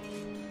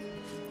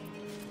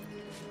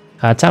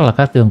 Khá chắc là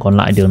các tường còn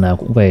lại đường nào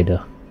cũng về được.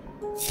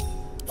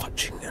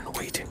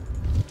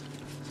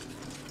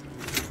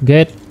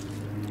 Gate.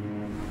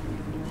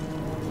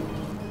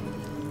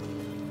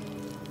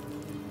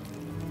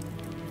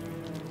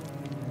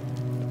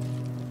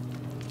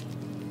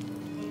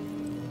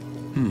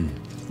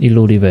 Đi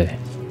lưu đi về.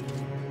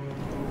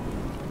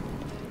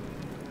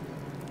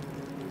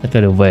 Tất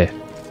cả đều về.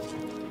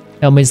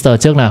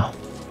 Elminster trước nào.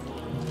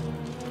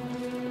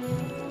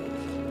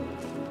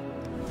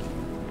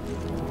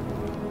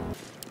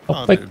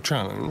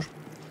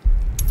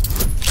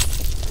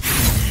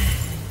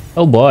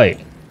 Oh boy.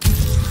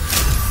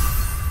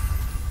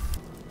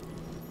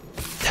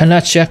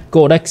 Karlach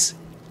Codex.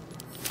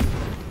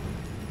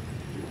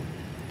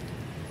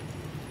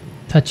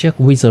 Karlach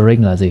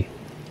Wizarding là gì?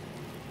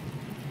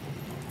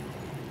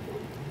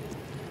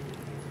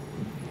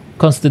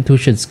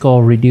 Constitution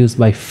score reduced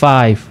by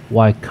 5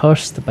 while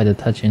cursed by the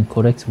Touching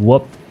Codex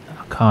Warped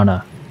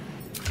Arcana.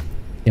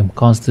 Điểm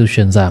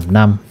Constitution giảm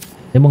 5.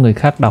 Nếu một người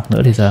khác đọc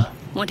nữa thì sao?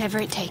 Whatever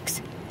it takes.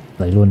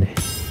 Lấy luôn đi.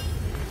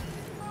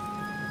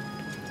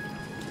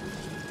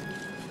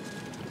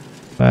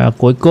 Và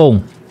cuối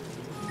cùng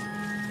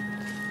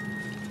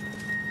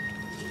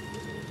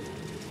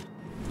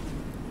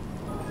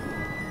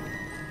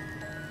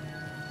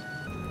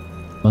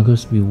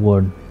must be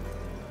worn.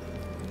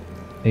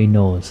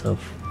 Annals of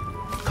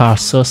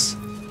Karlach,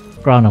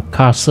 Crown of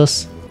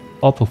Karlach,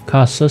 Orb of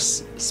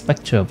Karlach,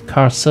 Spectre of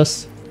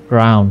Karlach,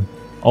 Crown,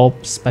 Orb,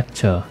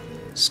 Spectre,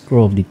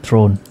 Scroll of the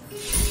Throne.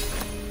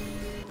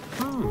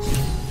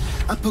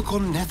 A book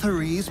on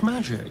Netherese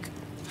magic.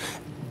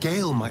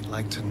 Gale might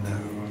like to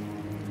know.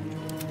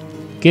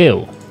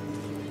 Gale.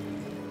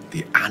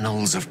 The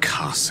Annals of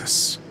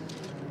Karlach.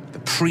 The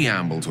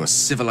preamble to a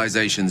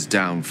civilization's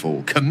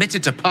downfall,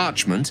 committed to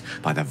parchment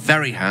by the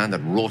very hand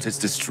that wrought its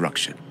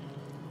destruction.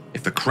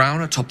 If the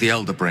crown atop the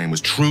Elder Brain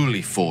was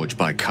truly forged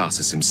by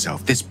Karlach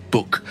himself, this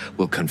book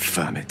will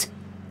confirm it.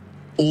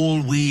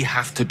 All we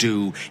have to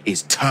do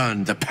is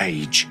turn the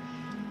page.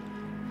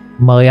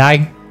 Mời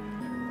anh.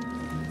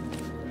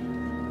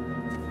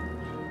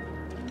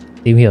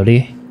 Tìm hiểu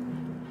đi.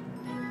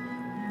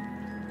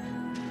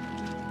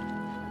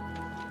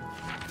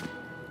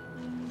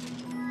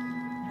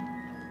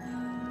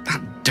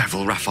 That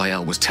devil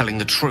Raphael was telling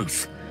the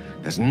truth.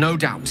 There's no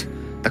doubt.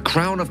 The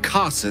crown of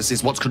Karlach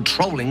is what's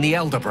controlling the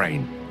Elder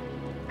Brain.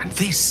 And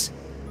this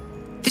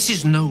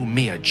is no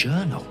mere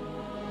journal.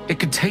 It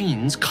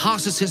contains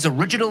Karlach's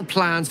original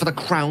plans for the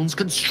crown's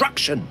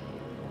construction.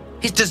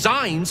 His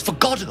designs for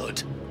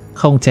godhood.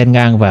 Không chen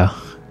ngang vào.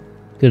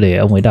 Cứ để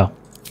ông ấy đọc.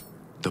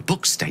 The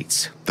book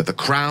states that the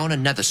crown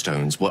and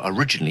netherstones were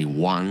originally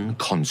one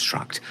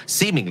construct,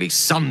 seemingly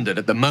sundered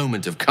at the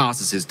moment of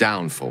Karlach's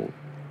downfall.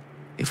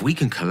 If we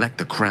can collect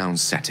the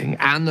crown's setting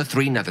and the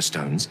 3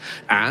 netherstones,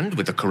 and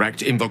with the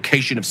correct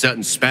invocation of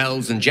certain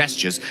spells and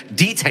gestures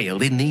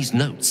detailed in these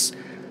notes,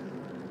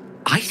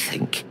 I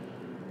think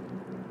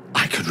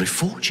I could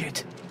reforge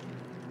it.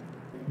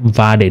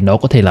 Và để nó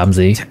có thể làm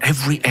gì? To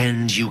every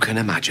end you can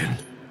imagine,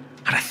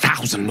 and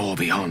 1,000 more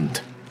beyond.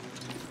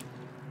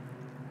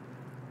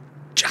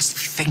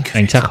 Just think of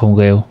Anh it. chắc không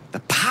Gale. The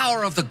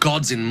power of the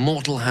gods in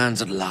mortal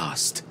hands at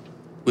last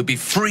would be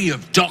free of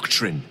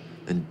doctrine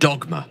and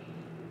dogma,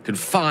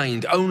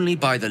 confined only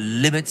by the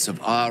limits of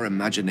our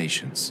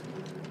imaginations.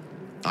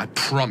 I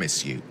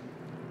promise you,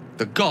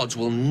 the gods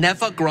will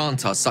never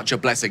grant us such a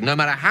blessing, no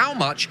matter how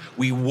much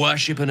we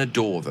worship and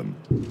adore them.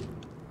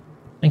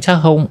 Anh chắc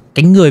không,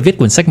 cái người viết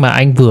cuốn sách mà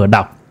anh vừa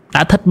đọc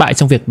đã thất bại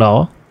trong việc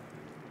đó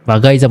và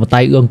gây ra một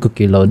tai ương cực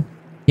kỳ lớn.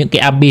 những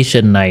cái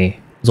ambition này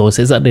rồi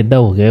sẽ dẫn đến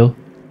đâu hả Gale?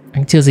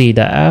 Anh chưa gì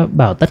đã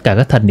bảo tất cả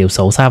các thần đều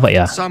xấu xa vậy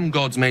à? Some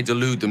gods may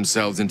delude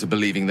themselves into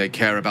believing they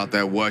care about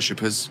their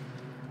worshippers,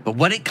 but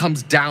when it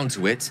comes down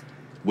to it,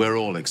 we're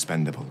all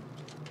expendable.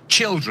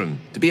 Children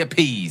to be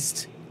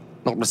appeased,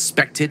 not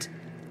respected.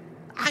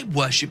 I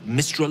worshipped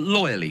Mystra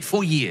loyally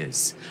for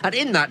years, and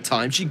in that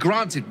time she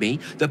granted me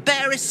the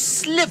barest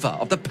sliver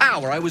of the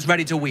power I was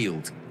ready to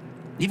wield.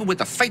 Even with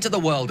the fate of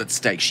the world at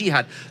stake, she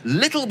had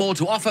little more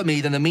to offer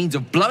me than the means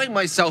of blowing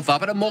myself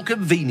up at a more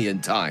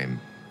convenient time.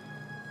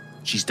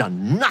 She's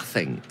done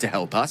nothing to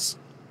help us.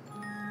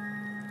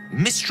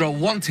 Mystra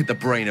wanted the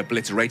brain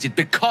obliterated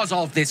because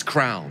of this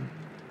crown.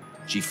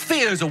 She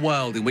fears a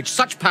world in which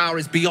such power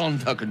is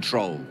beyond her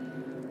control,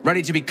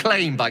 ready to be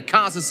claimed by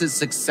Karsus'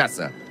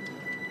 successor.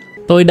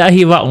 Tôi đã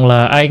hy vọng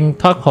là anh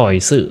thoát khỏi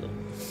sự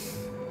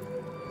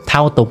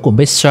thao túng của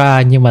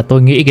Mystra, nhưng mà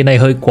tôi nghĩ cái này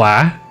hơi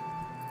quá.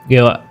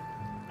 Gale ạ,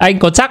 anh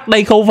có chắc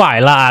đây không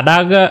phải là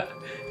đang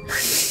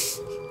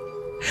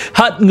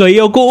hận người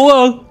yêu cũ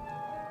không?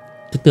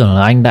 Tôi tưởng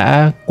là anh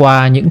đã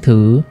qua những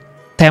thứ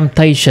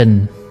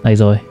temptation này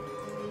rồi.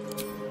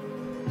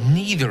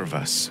 Neither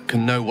of us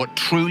can know what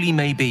truly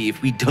may be if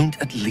we don't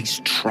at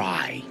least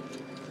try.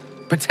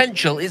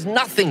 Potential is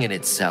nothing in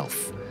itself,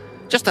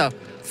 just a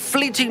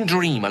fleeting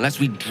dream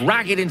unless we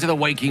drag it into the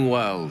waking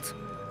world.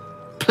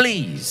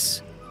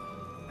 Please,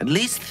 at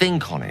least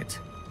think on it.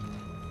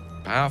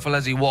 Powerful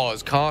as he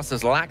was,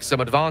 Karsus lacks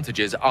some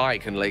advantages I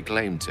can lay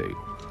claim to.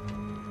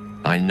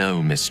 I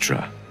know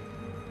Mystra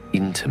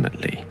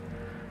intimately,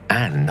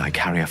 and I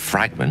carry a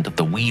fragment of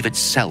the weave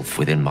itself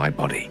within my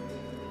body.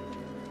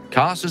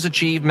 Karsus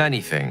achieved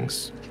many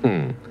things,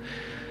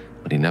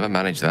 but he never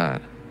managed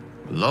that.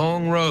 A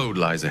long road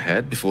lies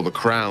ahead before the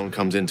crown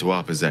comes into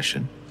our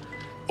possession.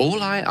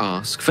 All I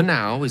ask for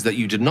now is that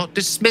you do not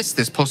dismiss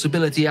this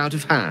possibility out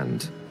of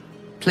hand.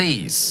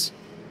 Please,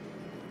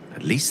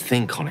 at least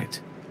think on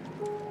it.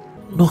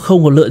 Nó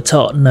không có lựa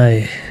chọn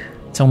này.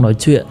 Trong nói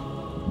chuyện,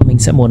 mình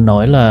sẽ muốn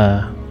nói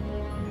là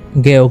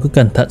Gale cứ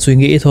cẩn thận suy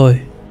nghĩ thôi.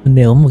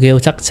 Nếu mà Gale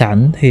chắc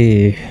chắn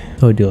thì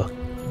thôi được.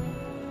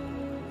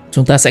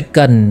 Chúng ta sẽ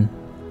cần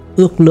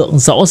ước lượng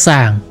rõ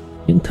ràng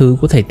những thứ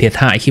có thể thiệt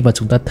hại khi mà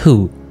chúng ta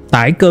thử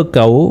tái cơ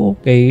cấu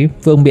cái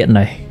vương miện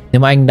này.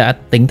 Nếu mà anh đã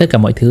tính tất cả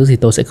mọi thứ thì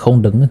tôi sẽ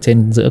không đứng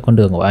trên giữa con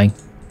đường của anh.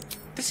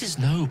 This is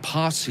no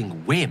passing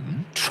whim.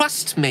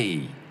 Trust me.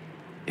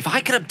 If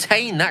I can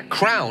obtain that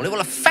crown, it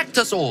will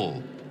affect us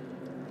all.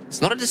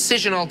 It's not a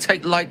decision I'll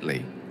take lightly.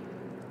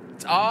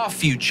 It's our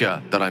future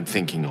that I'm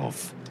thinking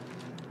of.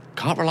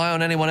 Can't rely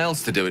on anyone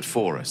else to do it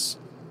for us.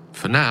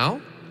 For now,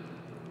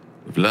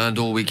 we've learned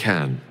all we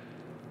can.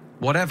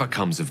 Whatever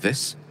comes of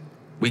this,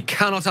 we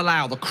cannot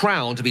allow the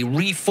crown to be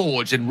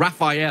reforged in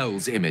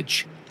Raphael's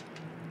image.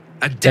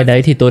 Cái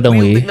đấy thì tôi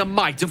đồng ý. The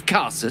might of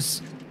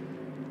Karsus.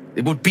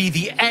 It would be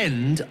the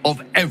end of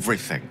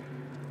everything.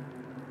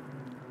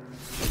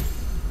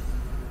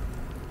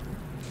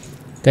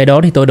 Cái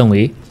đó thì tôi đồng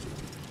ý.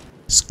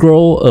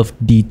 Scroll of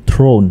the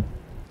Throne.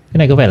 Cái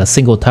này có vẻ là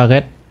single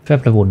target,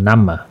 phép level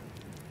 5 à.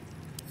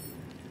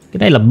 Cái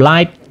này là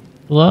Blight,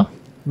 đúng không?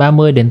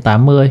 30 đến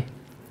 80.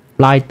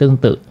 Blight tương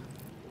tự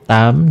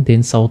 8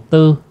 đến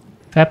 64.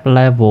 Phép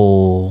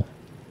level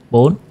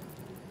 4.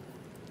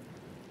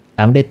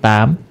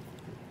 8D8.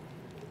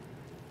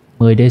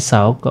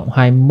 10D6 cộng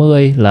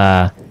 20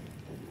 là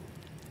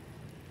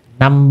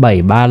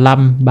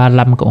 5735.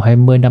 35 cộng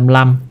 20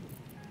 55.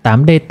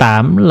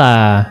 8D8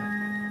 là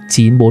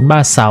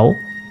 9436.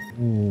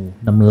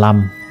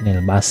 55. Cái này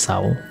là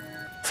 36.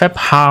 Phép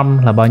harm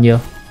là bao nhiêu?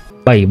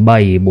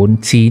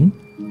 7749.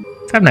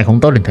 Phép này không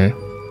tốt đến thế.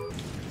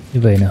 Đi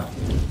về nào.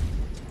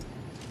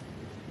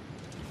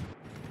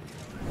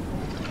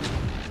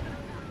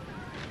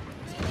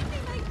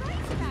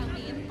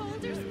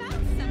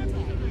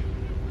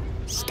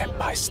 Step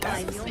by step.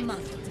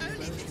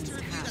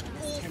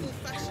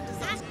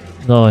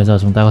 Rồi, giờ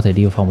chúng ta có thể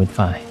đi vào phòng bên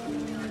phải.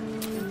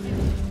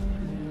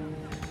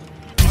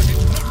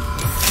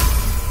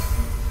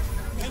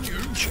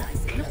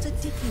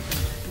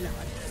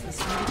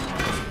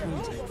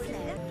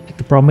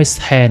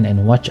 Promised hand and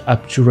watch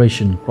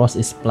abjuration cross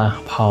its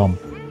palm.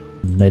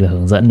 Đây là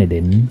hướng dẫn để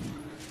đến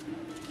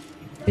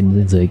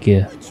bên dưới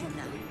kia.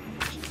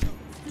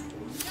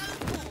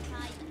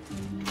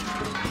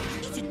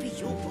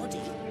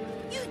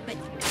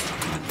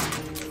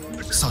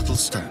 Subtle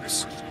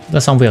steps. Đã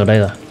xong việc ở đây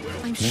rồi.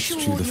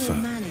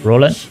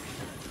 Roland.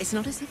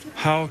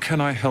 How can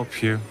I help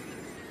you?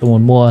 Tôi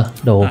muốn mua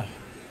đồ.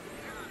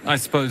 I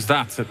suppose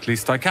that at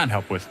least I can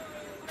help with.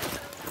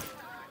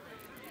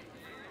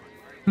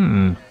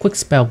 Quick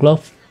spell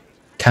glove.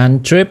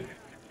 Cantrip.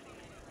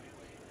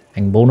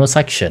 Thành bonus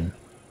action.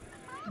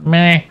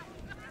 Meh.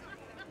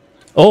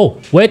 Oh,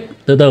 wait,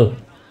 từ từ.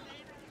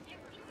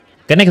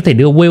 Cái này có thể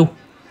đưa Wyll.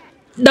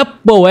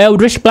 Double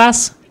Eldritch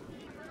Blast.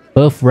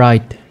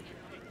 Birthright.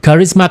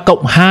 Charisma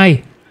cộng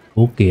 2.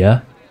 Ủa kìa.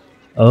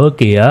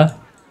 Kìa.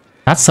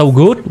 That's so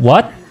good.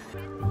 What?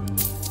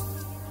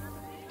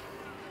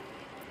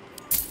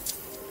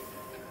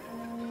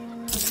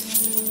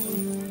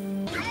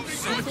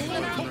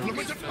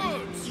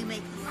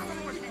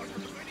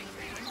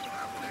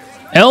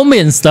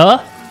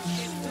 Elminster.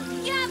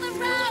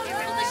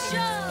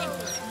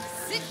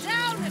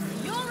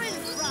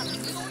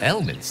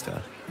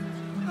 Elminster?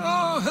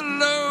 Oh,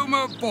 hello,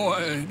 my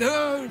boy.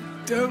 No,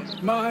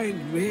 don't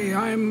mind me.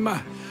 I'm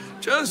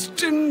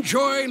just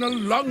enjoying a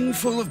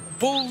lungful of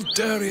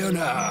Baldur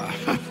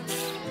air.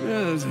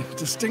 There's a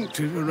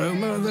distinctive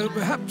aroma, though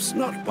perhaps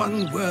not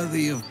one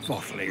worthy of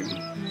bottling.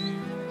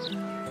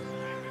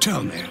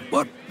 Tell me,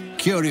 what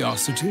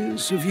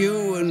curiosities have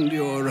you and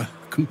your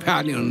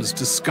companions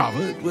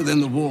discovered within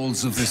the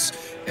walls of this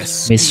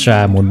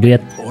Mystra muốn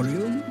biết.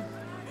 emporium?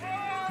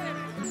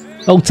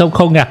 Ông trông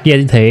không ngạc nhiên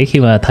như thế khi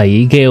mà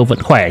thấy Gale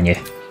vẫn khỏe nhỉ?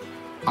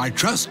 I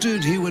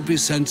trusted he would be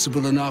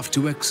sensible enough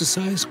to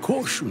exercise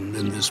caution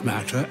in this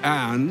matter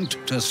and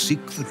to seek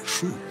the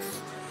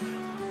truth.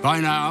 By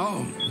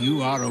now,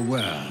 you are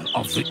aware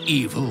of the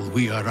evil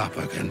we are up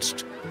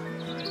against.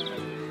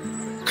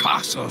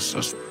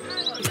 Karsus'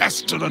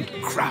 pestilent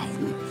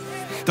crown,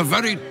 the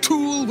very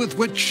tool with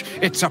which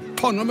its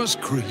eponymous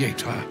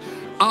creator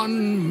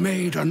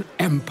unmade an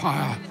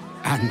empire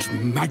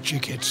and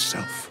magic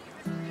itself.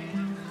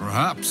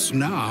 Perhaps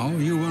now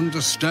you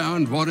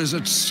understand what is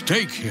at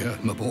stake here,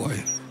 my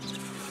boy.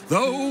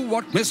 Though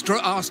what Mystra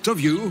asked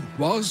of you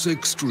was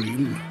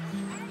extreme,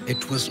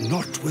 it was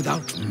not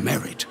without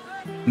merit,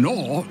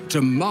 nor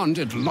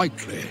demanded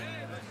lightly.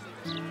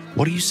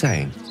 What are you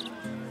saying?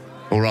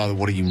 Or rather,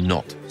 what are you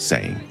not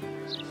saying?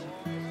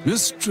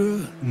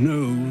 Mystra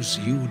knows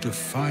you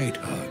defied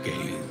her,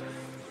 Gale.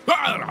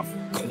 Well, of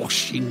course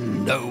she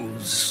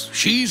knows.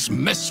 She's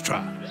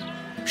Mystra.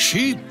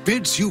 She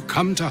bids you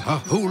come to her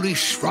holy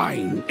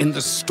shrine in the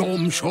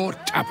Stormshore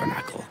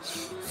Tabernacle.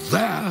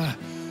 There,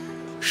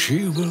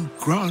 she will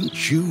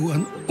grant you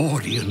an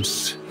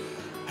audience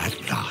at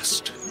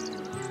last.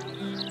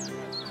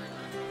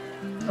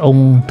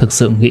 Ông thực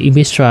sự nghĩ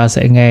Mystra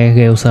sẽ nghe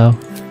Gale sao?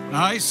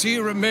 I see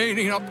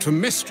remaining up to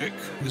Mystic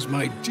is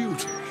my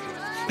duty,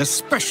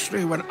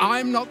 especially when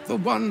I'm not the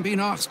one being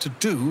asked to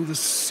do the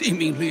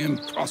seemingly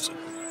impossible.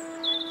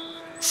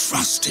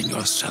 Trust in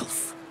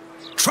yourself.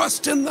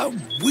 Trust in the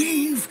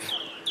weave,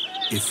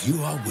 if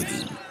you are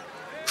willing.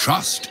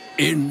 Trust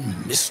in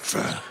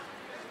Mystra.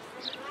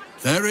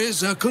 There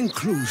is a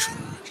conclusion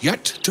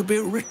yet to be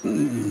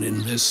written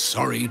in this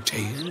sorry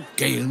tale,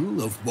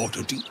 Gale of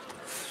Waterdeep.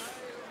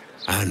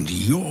 And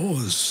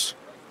yours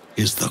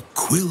is the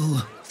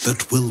quill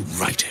that will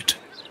write it.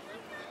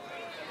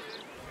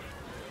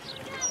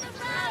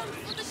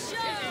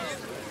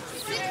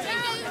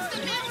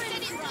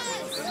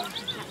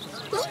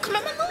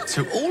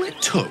 So all it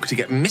took to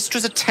get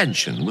Mystra's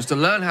attention was to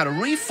learn how to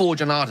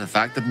reforge an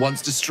artifact that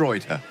once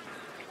destroyed her.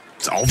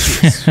 It's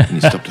obvious when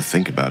you stop to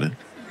think about it.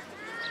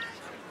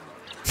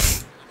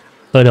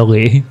 Tôi đồng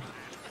ý.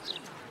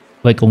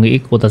 Vậy cô nghĩ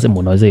cô ta sẽ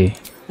muốn nói gì?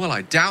 Well,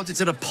 I doubt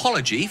it's an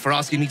apology for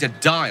asking me to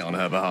die on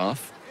her behalf.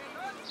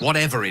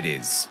 Whatever it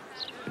is,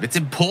 if it's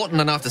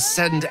important enough to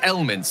send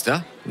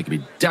Elminster, we can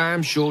be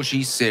damn sure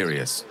she's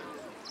serious.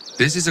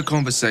 This is a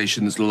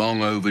conversation that's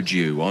long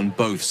overdue on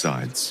both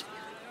sides.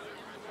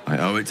 I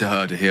owe it to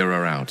her to hear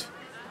her out.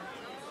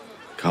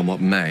 Come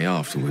what may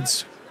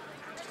afterwards.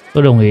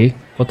 Tôi đồng ý.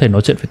 Có thể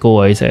nói chuyện với cô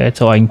ấy sẽ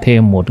cho anh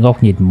thêm một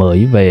góc nhìn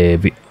mới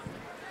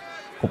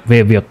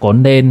về việc có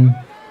nên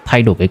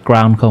thay đổi cái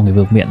crown không, cái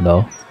vương miện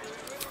đó.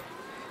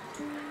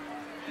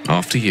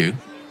 After you.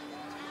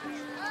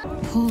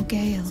 Poor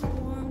Gale.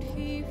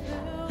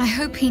 I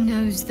hope he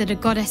knows that a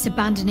goddess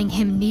abandoning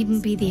him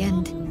needn't be the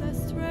end.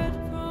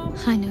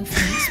 I know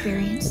from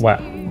experience. Wow,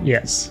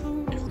 yes.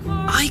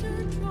 I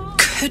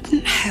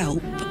couldn't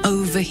help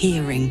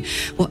overhearing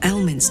what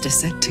Elminster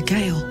said to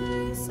Gale.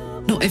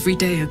 Not every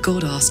day a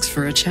god asks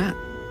for a chat.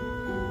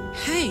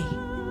 Hey,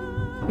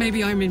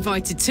 maybe I'm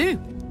invited too.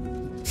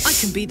 I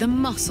can be the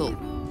muscle.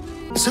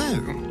 So,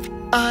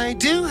 I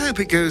do hope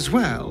it goes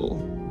well.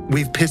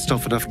 We've pissed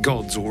off enough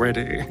gods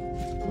already.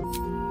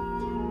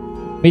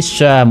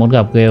 Mystra muốn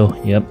gặp Gale.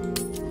 Yep.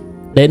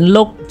 Đến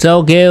lúc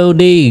cho Gale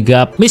đi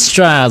gặp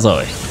Mystra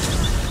rồi.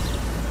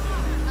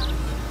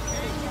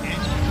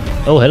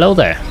 Oh, hello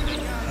there.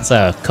 That's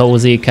a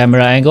cozy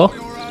camera angle.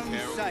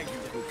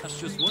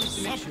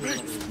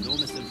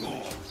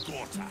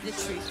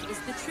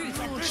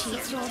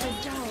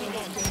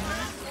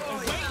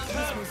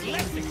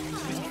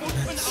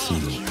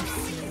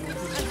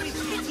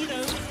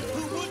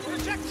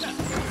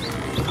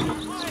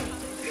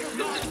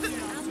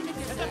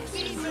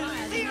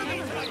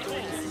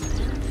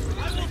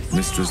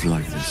 Mystra's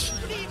like this.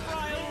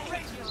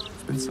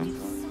 It's been some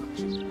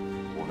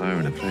time. Or her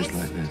in a place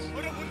like this.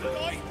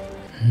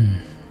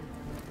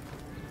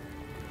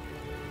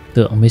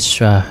 Tượng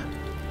Mystra.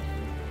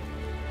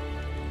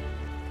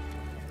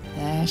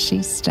 There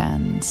she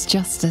stands,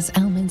 just as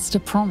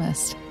Elminster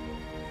promised.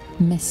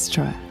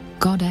 Mystra,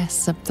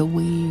 goddess of the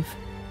weave,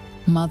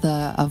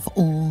 mother of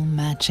all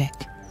magic.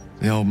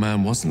 The old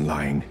man wasn't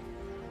lying.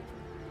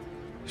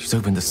 She's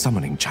opened the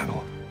summoning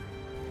channel.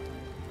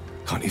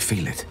 Can't you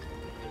feel it?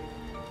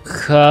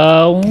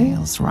 Không.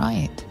 Gale's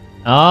right.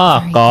 À,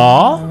 Very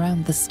có.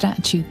 around the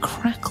statue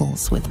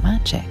crackles with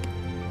magic.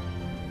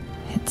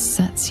 It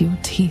sets your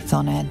teeth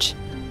on edge.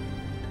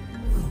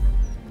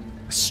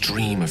 A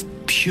stream of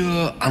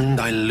pure,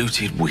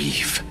 undiluted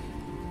weave.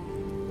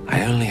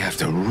 I only have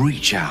to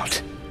reach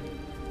out,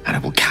 and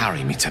it will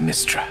carry me to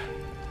Mystra,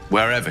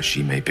 wherever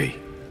she may be.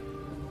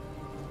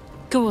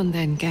 Go on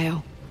then,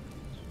 Gale.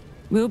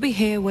 We'll be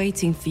here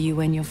waiting for you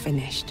when you're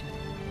finished.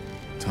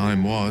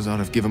 Time was, I'd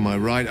have given my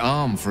right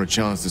arm for a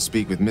chance to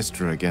speak with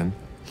Mystra again.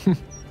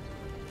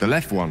 The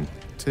left one,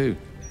 too.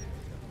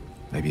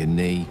 Maybe a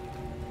knee.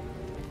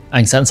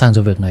 Anh sẵn sàng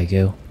cho việc này,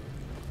 Gale.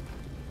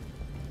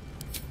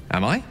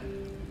 Am I?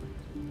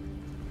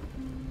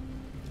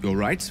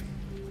 You're right.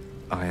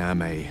 I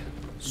am a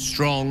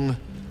strong,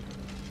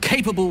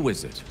 capable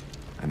wizard.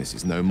 And this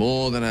is no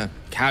more than a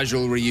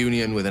casual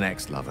reunion with an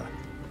ex-lover.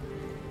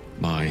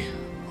 My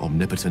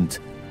omnipotent,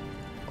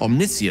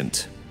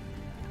 omniscient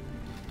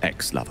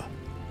ex-lover.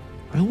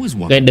 I always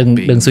wanted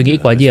đừng suy nghĩ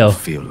quá nhiều.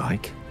 Feel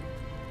like.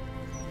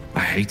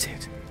 I hate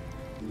it.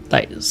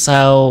 Tại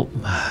sao?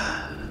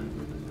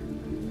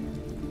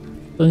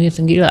 Tôi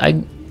nghĩ là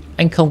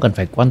anh không cần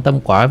phải quan tâm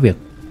quá việc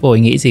cô ấy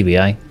nghĩ gì về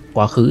anh.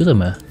 Quá khứ rồi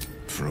mà.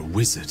 For a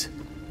wizard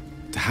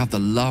to have the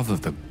love of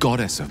the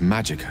goddess of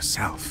magic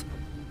herself,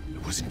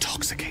 it was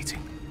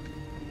intoxicating.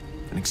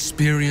 An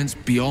experience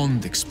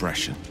beyond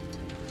expression.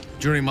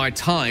 During my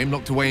time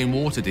locked away in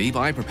Waterdeep,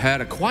 I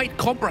prepared a quite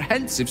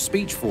comprehensive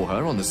speech for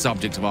her on the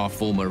subject of our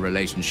former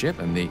relationship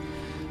and the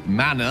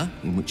manner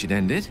in which it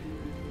ended.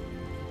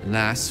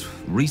 Alas,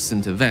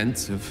 recent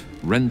events have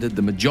rendered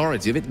the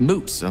majority of it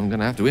moot, so I'm going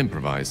to have to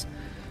improvise.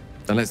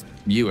 Unless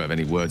you have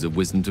any words of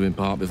wisdom to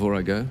impart before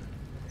I go.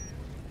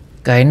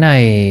 Cái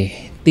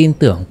này tin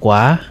tưởng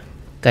quá.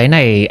 Cái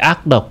này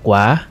ác độc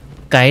quá.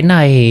 Cái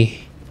này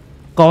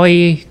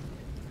coi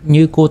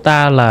như cô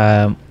ta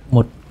là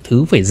một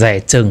thứ phải dè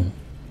chừng.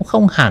 Cũng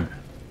không hẳn.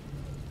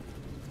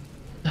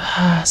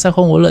 Sao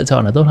không có lựa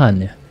chọn là tốt hẳn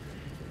nhỉ?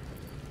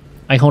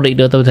 Anh không định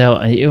đưa tôi theo.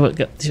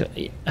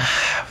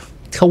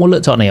 Không có lựa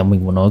chọn này mà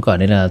mình muốn nói cả,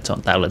 nên là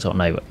chọn tạo lựa chọn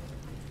này vậy.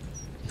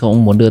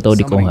 Không muốn đưa tôi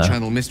đi cùng hả?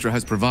 Mystra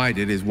has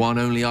provided is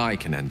one only I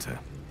can enter.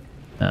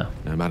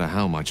 No matter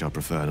how much I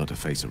prefer not to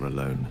face her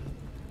alone.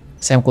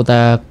 Xem cô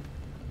ta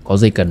có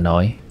gì cần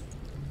nói.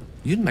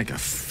 You'd make a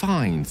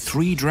fine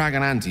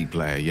 3-dragon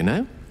anti-player, you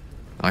know?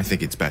 I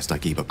think it's best I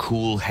keep a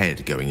cool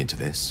head going into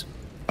this.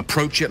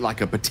 Approach it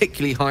like a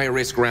particularly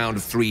high-risk round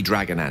of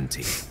 3-dragon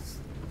ante.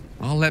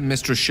 I'll let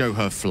Mystra show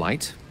her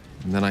flight,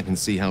 and then I can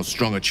see how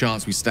strong a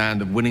chance we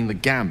stand of winning the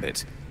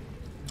gambit.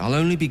 I'll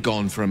only be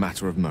gone for a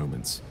matter of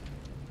moments.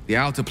 The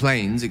outer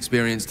planes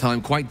experience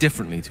time quite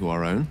differently to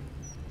our own.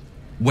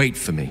 Wait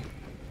for me,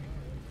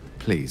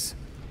 please.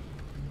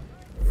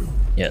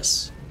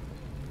 Yes.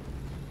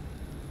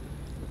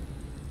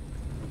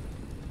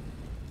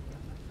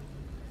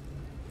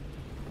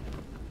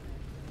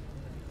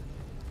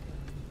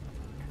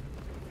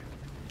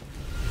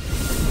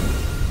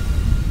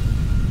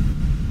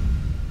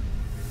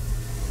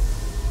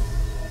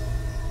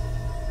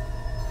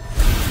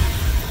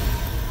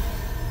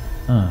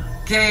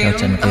 Gale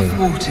of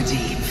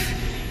Waterdeep,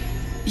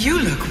 you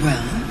look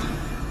well.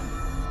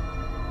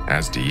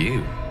 As do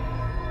you.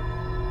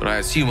 But I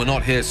assume we're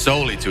not here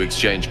solely to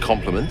exchange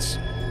compliments.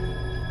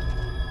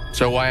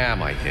 So why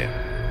am I here?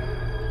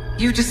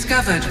 You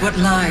discovered what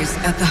lies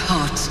at the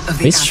heart of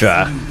the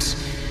Mystra. Absolute,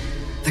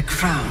 the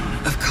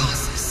crown of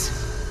Karsus.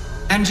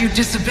 And you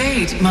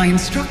disobeyed my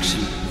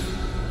instruction.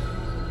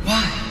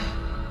 Why?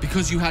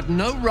 Because you had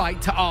no right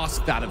to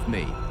ask that of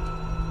me.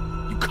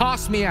 You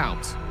cast me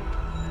out.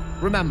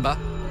 Remember?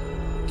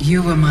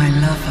 You were my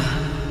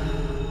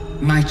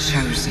lover, my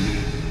chosen.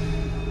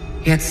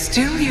 Yet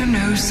still you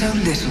know so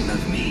little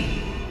of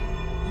me.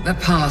 The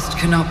past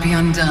cannot be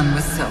undone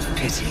with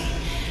self-pity,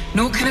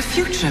 nor can a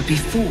future be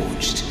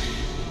forged.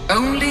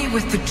 Only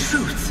with the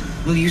truth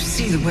will you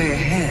see the way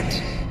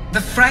ahead.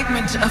 The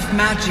fragment of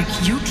magic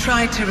you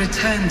tried to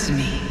return to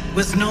me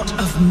was not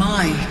of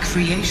my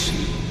creation.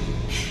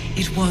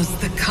 It was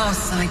the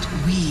Karsite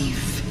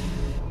weave.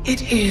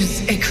 It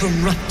is a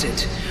corrupted,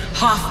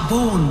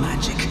 half-born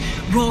magic,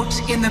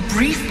 wrought in the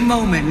brief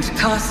moment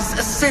Karsus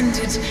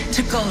ascended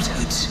to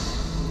godhood.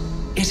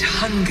 It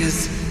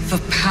hungers for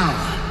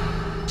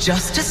power,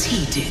 just as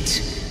he did,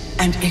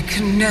 and it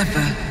can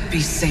never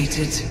be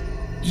sated.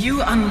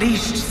 You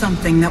unleashed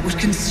something that would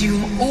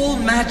consume all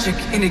magic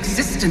in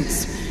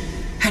existence,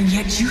 and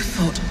yet you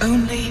thought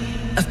only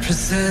of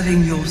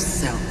preserving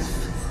yourself.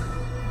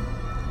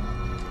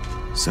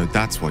 So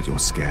that's what you're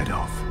scared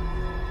of.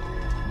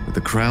 With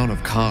the crown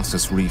of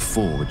Karsus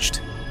reforged,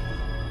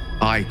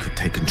 I could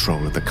take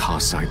control of the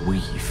Karsite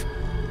weave.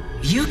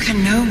 You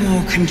can no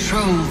more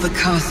control the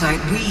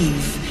Karsite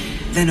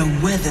weave than a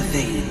weather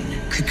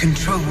vane could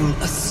control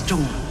a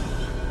storm.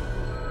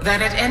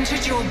 That it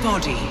entered your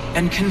body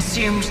and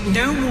consumed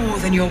no more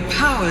than your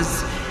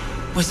powers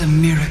was a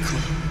miracle.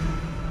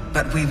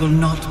 But we will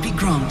not be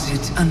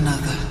granted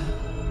another.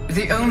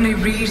 The only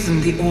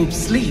reason the orb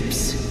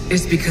sleeps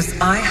is because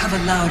I have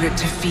allowed it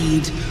to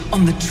feed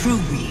on the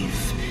true weave.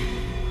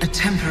 A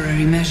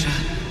temporary measure,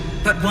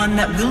 but one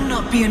that will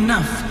not be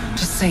enough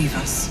to save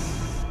us.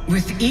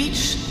 With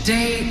each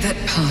day that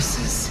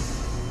passes,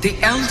 the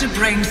elder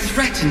brain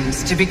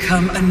threatens to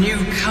become a new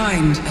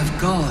kind of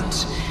god.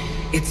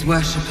 Its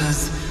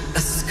worshippers a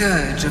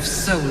scourge of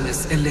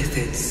soulless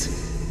illithids.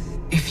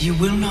 If you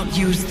will not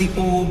use the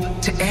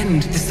orb to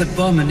end this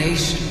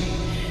abomination,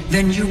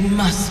 then you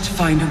must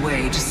find a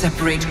way to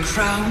separate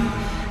crown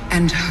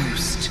and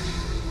host.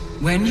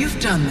 When you've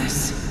done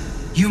this,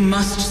 you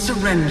must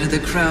surrender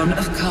the crown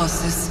of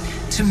Karsus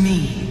to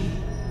me.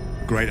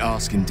 Great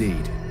ask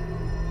indeed.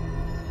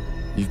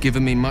 You've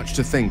given me much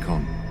to think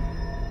on,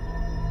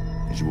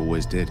 as you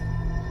always did.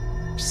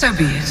 So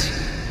be it.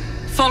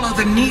 Follow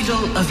the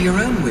needle of your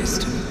own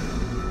wisdom.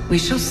 We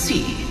shall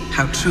see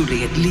how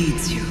truly it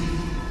leads you.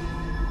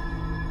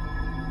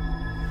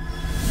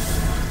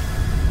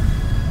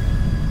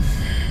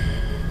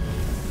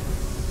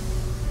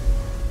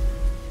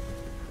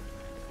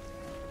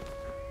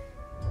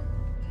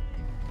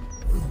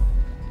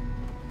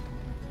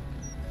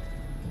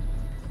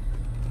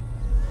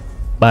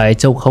 Bà ấy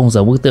trông không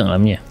giống bức tượng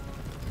lắm nhỉ.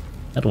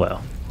 Rất well.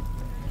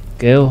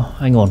 Kêu,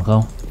 anh ổn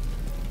không?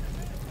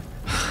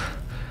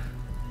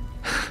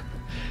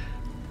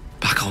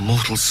 Back on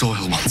mortal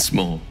soil once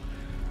more.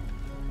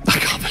 I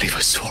can't believe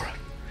I saw it.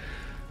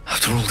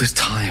 After all this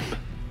time.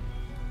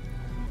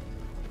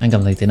 Anh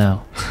cảm thấy thế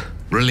nào?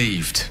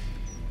 Relieved.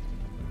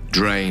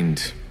 Drained.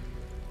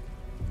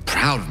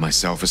 Proud of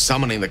myself for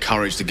summoning the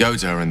courage to go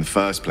to her in the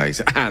first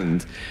place.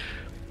 And,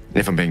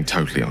 if I'm being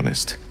totally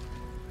honest,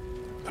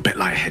 a bit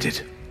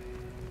lightheaded.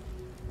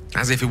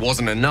 As if it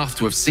wasn't enough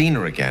to have seen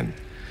her again.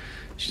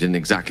 She didn't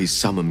exactly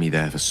summon me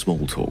there for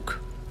small talk.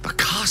 The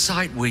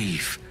Karsite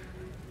weave.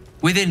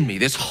 Within me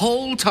this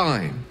whole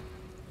time.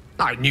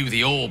 I knew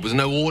the orb was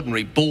no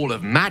ordinary ball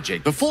of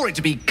magic before it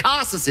to be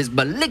Karsus's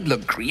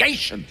malignant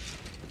creation.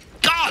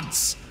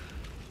 Gods!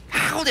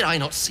 How did I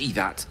not see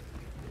that?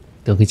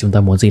 Từ khi chúng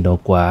ta muốn gì đó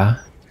quá,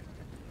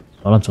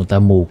 nó làm chúng ta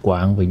mù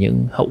quáng với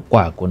những hậu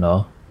quả của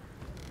nó.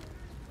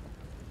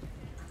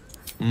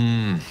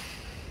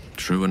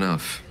 True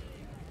enough.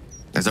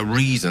 There's a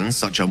reason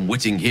such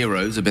unwitting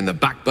heroes have been the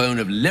backbone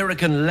of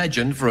Lyrican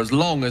legend for as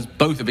long as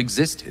both have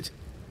existed.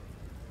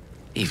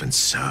 Even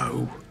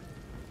so,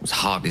 I was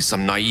hardly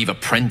some naive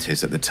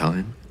apprentice at the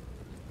time.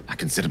 I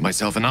considered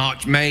myself an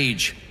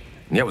archmage,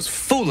 and yet was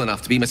fool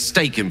enough to be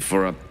mistaken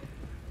for a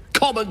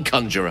common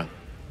conjurer.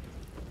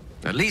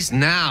 At least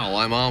now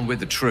I'm armed with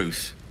the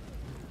truth,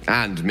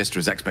 and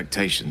Mystra's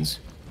expectations.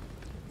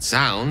 It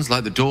sounds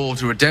like the door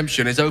to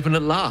redemption is open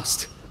at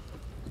last.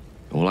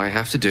 All I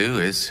have to do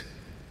is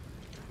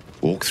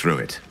walk through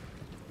it,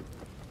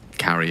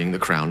 carrying the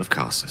crown of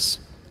Karsus.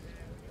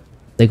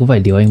 Đây có phải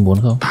điều anh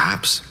muốn không?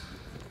 Perhaps.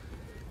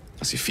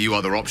 I see few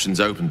other options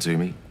open to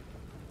me.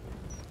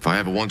 If I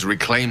ever want to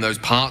reclaim those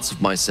parts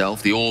of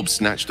myself the orb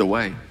snatched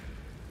away.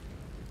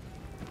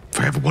 If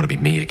I ever want to be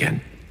me again.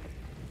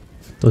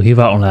 Tôi hy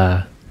vọng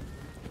là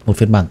một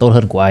phiên bản tốt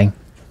hơn của anh,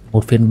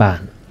 một phiên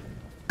bản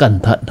cẩn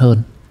thận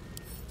hơn.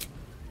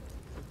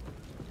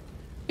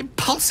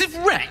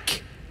 Impulsive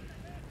wreck.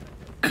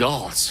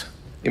 God,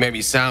 you made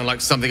me sound like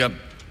something a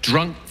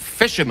drunk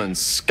fisherman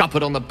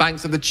scuppered on the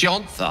banks of the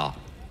Chiontha.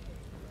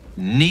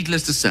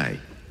 Needless to say,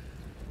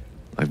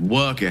 I've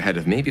work ahead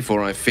of me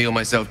before I feel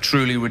myself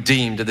truly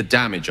redeemed of the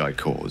damage I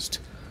caused.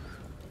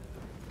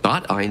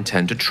 But I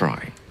intend to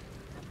try.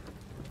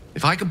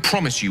 If I can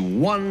promise you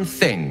one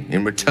thing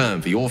in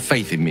return for your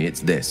faith in me,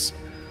 it's this.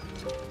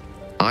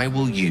 I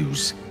will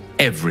use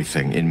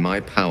everything in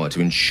my power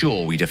to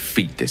ensure we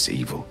defeat this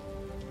evil.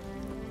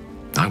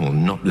 I will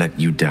not let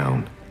you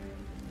down.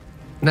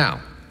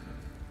 Now,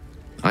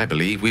 I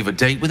believe we've a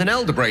date with an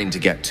elder brain to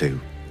get to.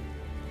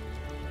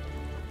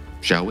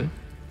 Shall we?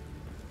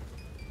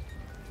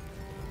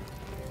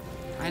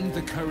 And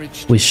the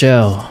courage We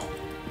shall.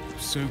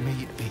 So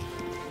may it be.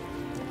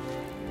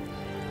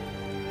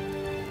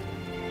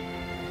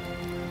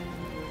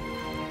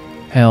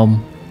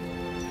 Helm.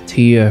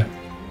 Tear.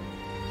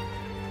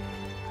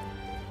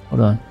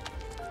 Hold on.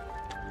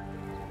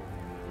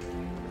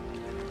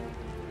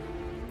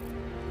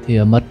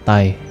 Tear mất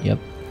tay. Yep.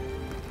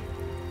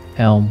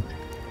 Helm.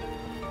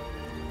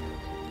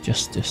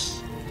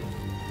 Justice.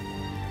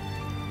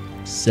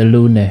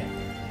 Selune.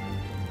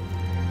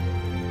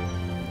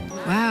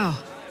 Wow.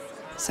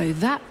 So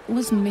that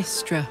was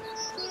Mystra.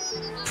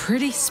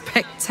 Pretty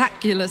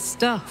spectacular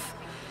stuff.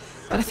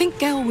 But I think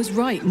Gale was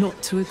right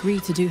not to agree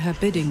to do her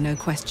bidding, no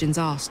questions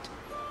asked.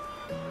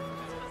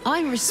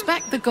 I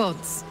respect the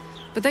gods,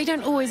 but they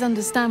don't always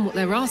understand what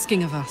they're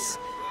asking of us.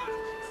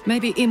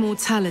 Maybe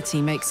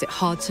immortality makes it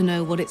hard to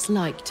know what it's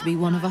like to be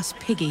one of us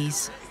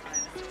piggies.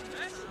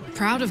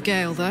 Proud of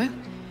Gale, though.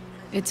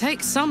 It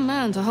takes some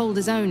man to hold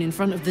his own in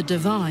front of the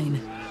divine.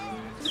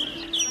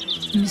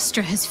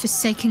 Mystra has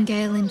forsaken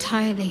Gale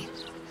entirely.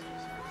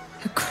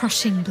 A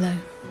crushing blow.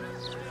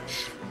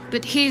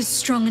 But he is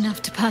strong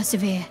enough to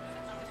persevere,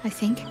 I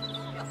think.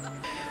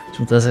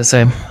 Chúng ta sẽ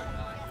xem.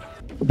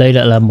 Đây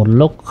lại là một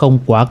lúc không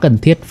quá cần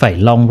thiết phải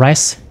long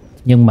rest,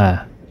 nhưng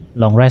mà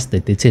long rest để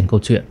tiến triển câu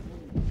chuyện.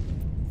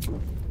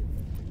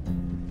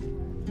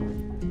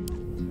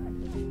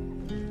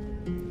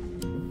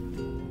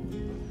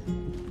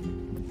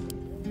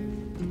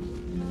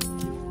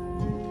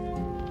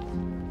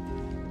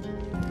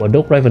 của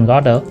Duke Raven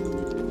God đâu.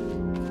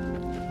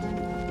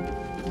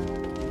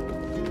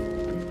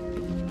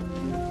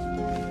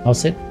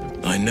 How's it?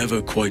 I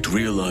never quite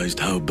realized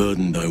how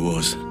burdened I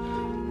was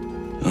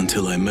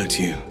until I met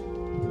you.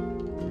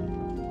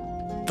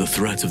 The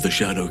threat of the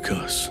Shadow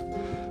Curse,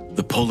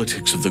 the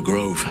politics of the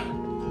Grove.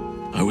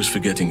 I was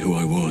forgetting who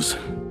I was.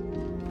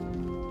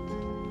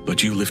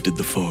 But you lifted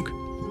the fog.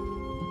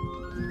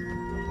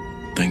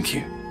 Thank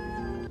you.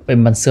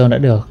 Bên bàn xương đã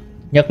được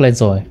nhắc lên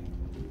rồi.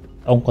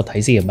 Ông có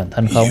thấy gì ở bản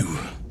thân không?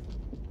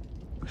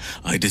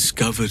 I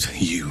discovered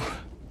you.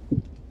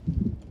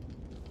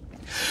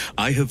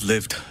 I have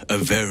lived a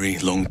very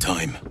long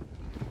time.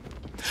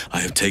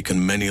 I have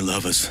taken many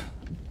lovers.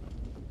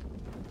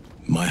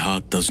 My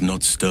heart does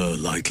not stir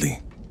lightly.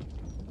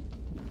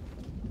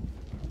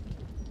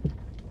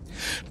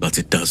 But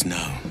it does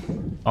now.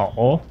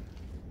 Ồ,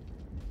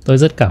 tôi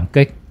rất cảm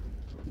kích,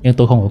 nhưng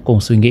tôi không có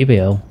cùng suy nghĩ về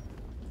ông.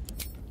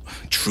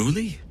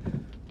 Truly?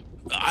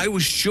 I was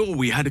sure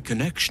we had a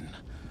connection.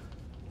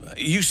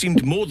 You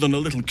seemed more than a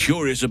little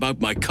curious about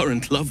my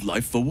current love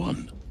life for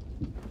one.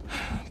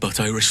 But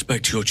I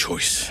respect your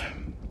choice.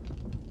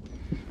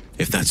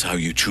 If that's how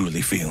you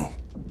truly feel.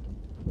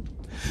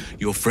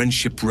 Your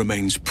friendship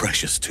remains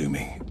precious to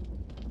me.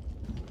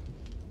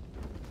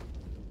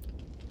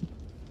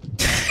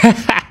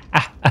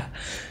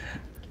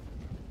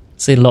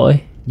 Xin lỗi,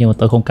 nhưng mà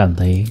tôi không cảm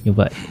thấy như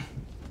vậy.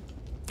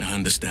 I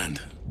understand.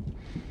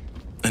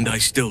 And I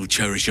still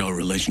cherish our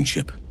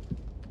relationship.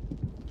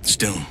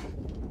 Still,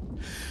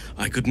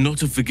 I could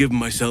not have forgiven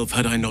myself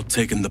had I not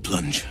taken the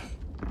plunge.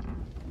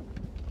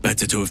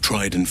 Better to have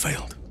tried and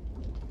failed.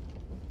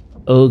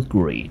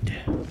 Agreed.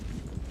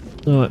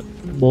 Rồi,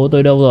 bố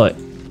tôi đâu rồi?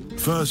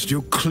 First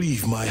you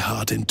cleave my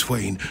heart in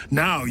twain,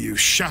 now you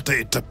shatter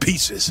it to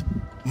pieces.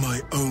 My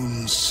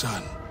own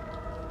son.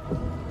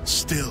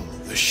 Still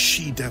the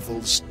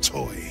she-devil's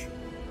toy.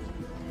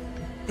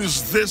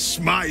 Is this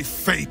my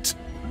fate?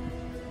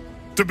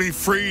 To be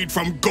freed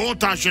from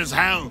Gortash's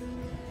hell,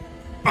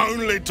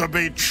 only to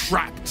be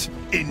trapped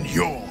in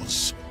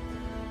yours.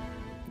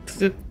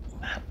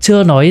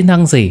 Chưa nói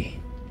năng gì.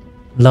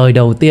 Lời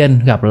đầu tiên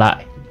gặp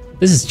lại.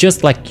 This is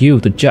just like you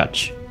to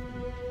judge.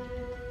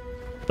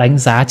 Đánh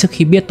giá trước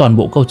khi biết toàn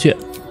bộ câu chuyện.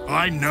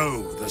 I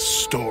know the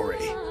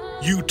story.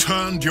 You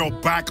turned your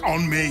back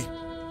on me,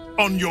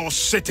 on your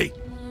city,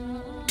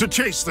 to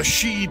chase the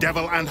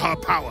she-devil and her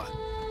power.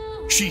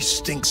 She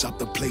stinks up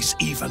the place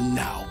even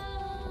now.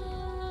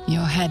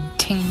 Your head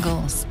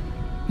tingles.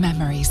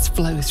 Memories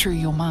flow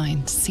through your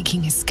mind,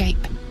 seeking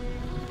escape.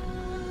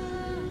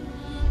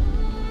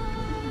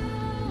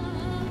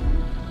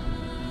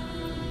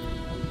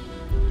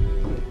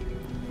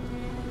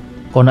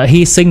 Con đã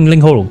hy sinh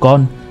linh hồn của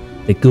con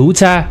để cứu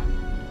cha.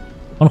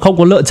 Con không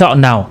có lựa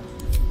chọn nào.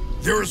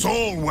 There is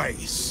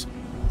always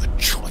a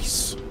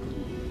choice.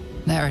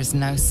 There is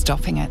no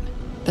stopping it.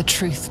 The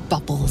truth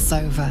bubbles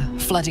over,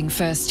 flooding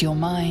first your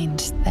mind,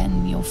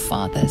 then your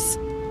father's.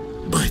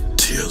 My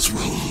tears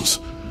wounds.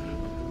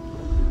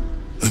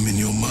 I'm in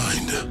your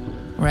mind.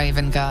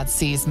 Ravengard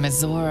sees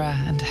Mystra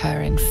and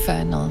her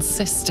infernal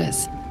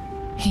sisters.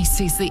 He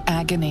sees the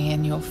agony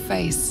in your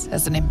face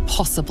as an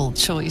impossible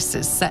choice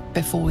is set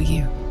before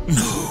you.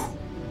 No.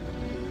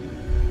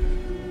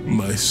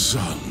 My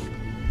son.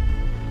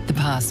 The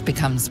past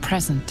becomes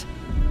present.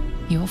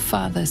 Your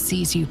father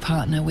sees you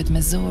partner with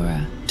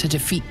Mystra to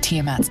defeat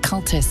Tiamat's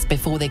cultists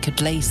before they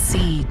could lay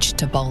siege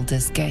to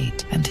Baldur's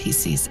Gate, and he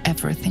sees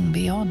everything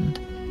beyond.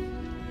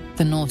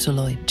 The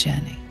Nautiloid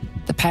journey,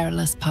 the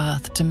perilous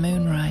path to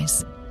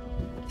Moonrise,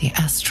 the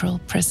astral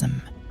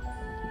prism,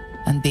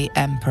 and the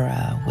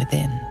Emperor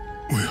within.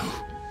 Wyll,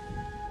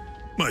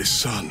 my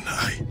son,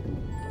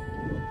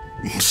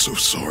 I'm so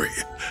sorry.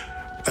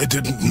 I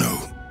didn't know.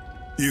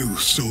 You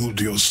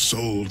sold your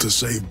soul to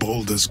save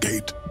Baldur's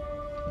Gate.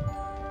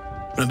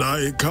 And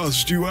I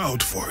cast you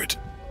out for it.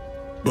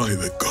 By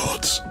the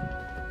gods.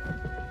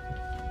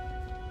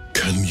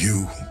 Can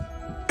you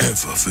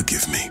ever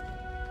forgive me?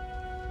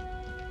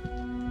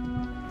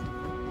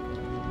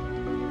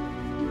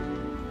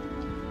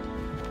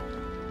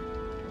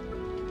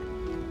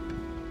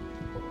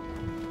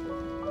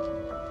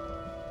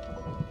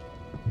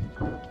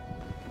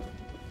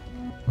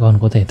 Con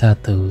có thể tha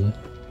thứ,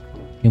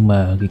 nhưng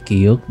mà cái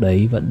ký ức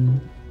đấy vẫn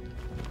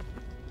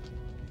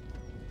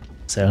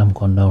sẽ làm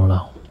con đau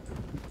lòng.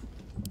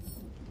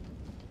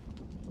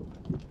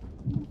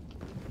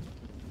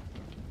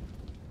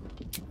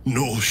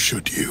 Nor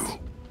should you.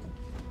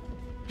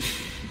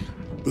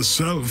 The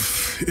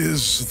self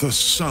is the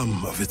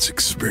sum of its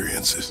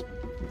experiences.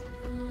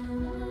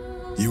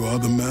 You are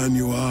the man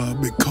you are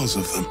because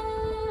of them.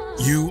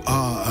 You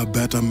are a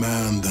better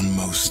man than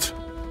most,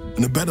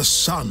 and a better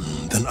son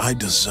than I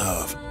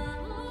deserve.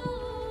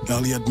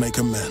 I'll yet make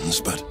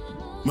amends, but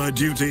my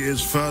duty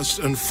is first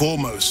and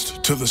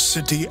foremost to the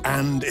city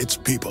and its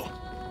people.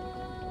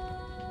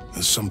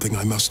 There's something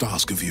I must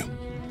ask of you.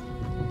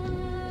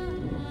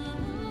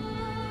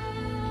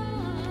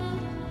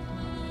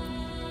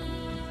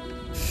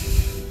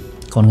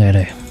 Con nghe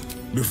đây.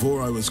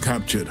 Before I was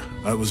captured,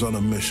 I was on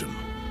a mission.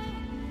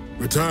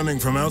 Returning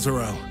from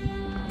Elturel,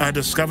 I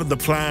discovered the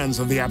plans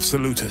of the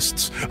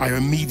Absolutists. I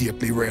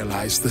immediately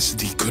realized the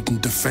city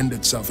couldn't defend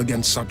itself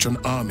against such an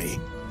army.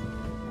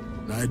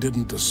 I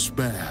didn't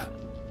despair,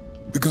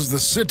 because the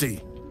city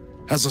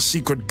has a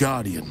secret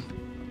guardian,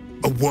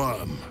 a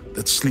worm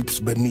that sleeps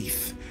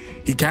beneath.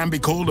 He can be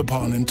called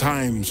upon in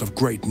times of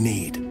great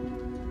need.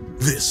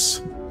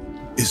 This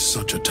is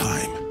such a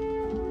time.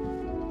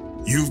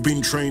 You've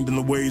been trained in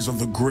the ways of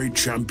the great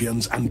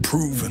champions and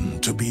proven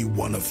to be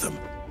one of them.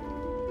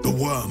 The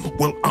worm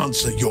will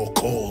answer your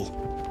call.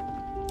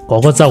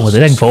 Có con rồng ở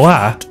dưới thành phố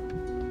hả?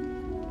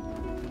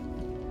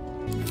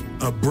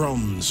 A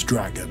bronze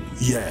dragon,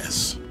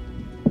 yes.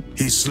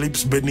 He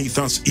sleeps beneath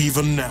us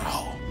even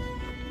now,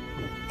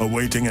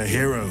 awaiting a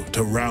hero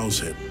to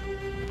rouse him.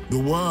 The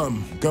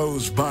worm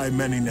goes by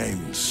many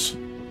names.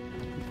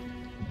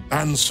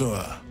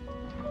 Ansur,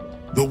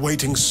 the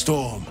waiting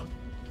storm,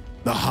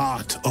 the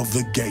heart of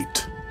the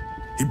gate.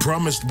 He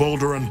promised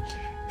Baldur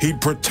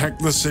he'd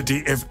protect the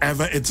city if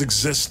ever its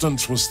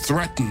existence was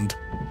threatened,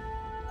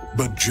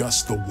 but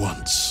just the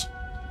once.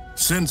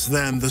 Since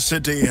then, the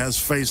city has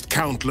faced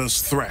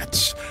countless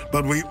threats,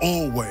 but we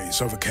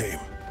always overcame.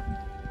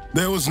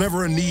 There was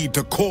never a need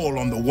to call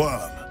on the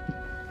worm.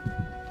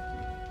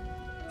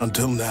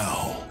 Until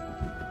now.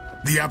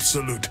 The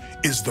Absolute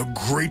is the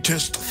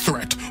greatest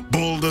threat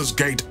Baldur's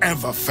Gate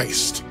ever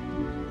faced.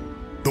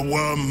 The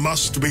worm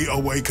must be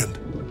awakened,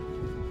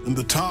 and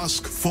the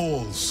task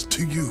falls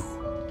to you.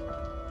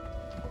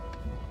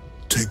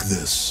 Take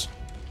this.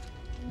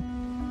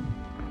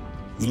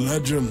 The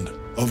legend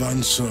of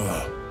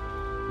Ansur.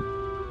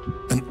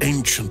 An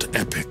ancient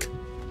epic.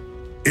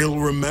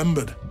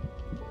 Ill-remembered.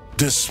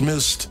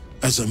 Dismissed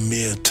as a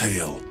mere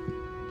tale.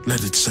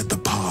 Let it set the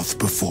path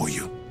before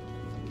you.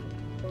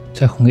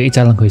 Chắc không nghĩ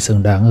cha là người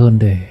xứng đáng hơn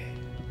để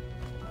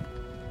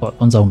gọi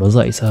con rồng đó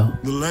dậy sao?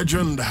 The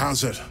legend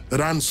has it that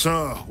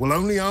Ansur will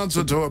only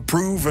answer to a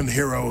proven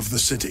hero of the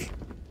city.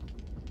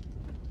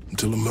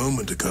 Until a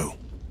moment ago,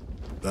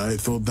 I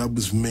thought that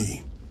was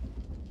me.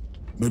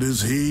 But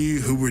is he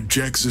who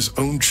rejects his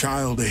own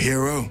child a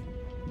hero?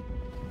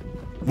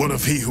 What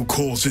of he who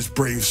calls his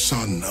brave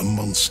son a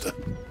monster?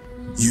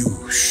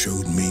 You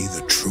showed me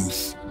the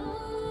truth.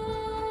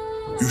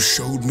 You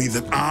showed me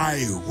that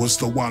I was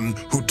the one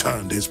who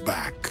turned his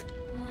back.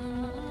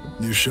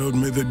 You showed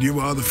me that you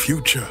are the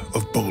future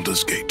of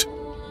Baldur's Gate.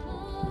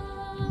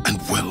 And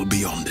well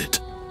beyond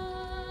it.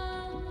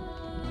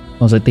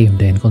 Con sẽ tìm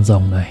đến con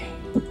rồng này.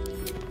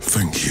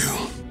 Thank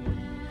you.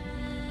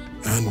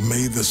 And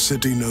may the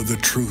city know the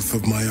truth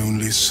of my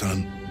only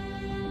son.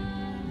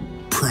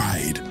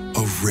 Pride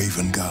of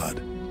Ravengard.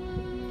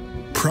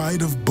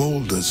 Pride of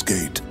Baldur's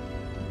Gate.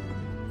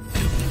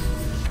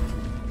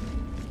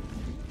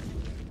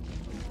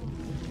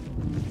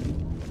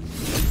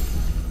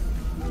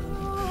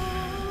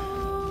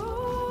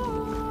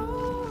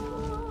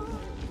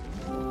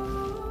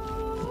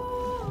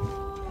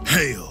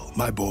 Hail,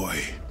 my boy.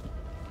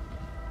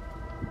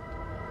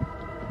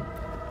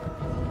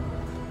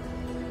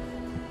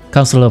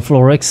 Counselor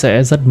Floric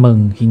sẽ rất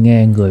mừng khi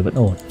nghe người vẫn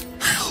ổn.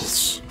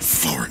 Hells,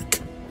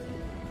 Floric.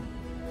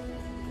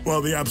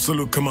 While the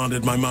Absolute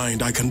commanded my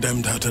mind, I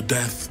condemned her to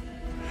death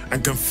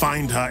and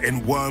confined her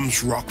in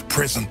Worm's Rock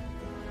prison.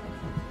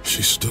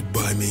 She stood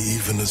by me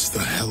even as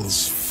the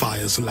Hell's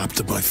fires lapped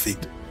at my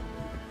feet.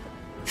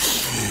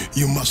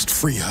 You must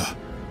free her.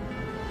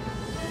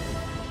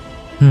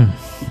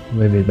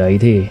 Về việc đấy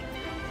thì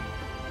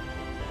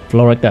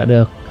Floric đã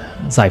được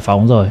giải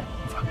phóng rồi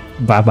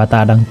và bà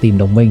ta đang tìm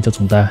đồng minh cho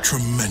chúng ta.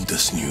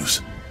 Tremendous news.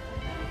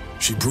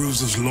 She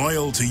proves as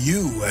loyal to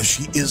you as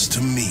she is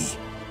to me.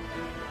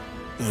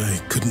 I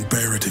couldn't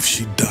bear it if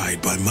she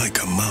died by my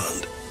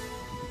command.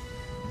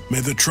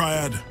 May the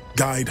Triad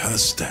guide her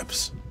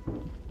steps.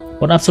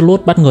 Con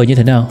Absolute bắt người như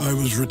thế nào? I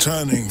was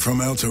returning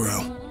from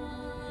Elturel.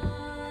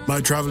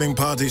 My traveling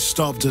party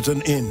stopped at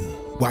an inn,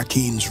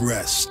 Joaquin's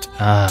Rest,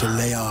 to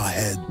lay our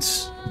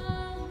heads.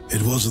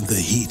 It wasn't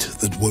the heat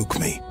that woke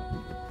me.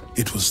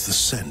 It was the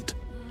scent.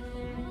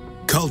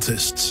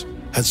 Cultists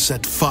had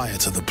set fire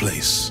to the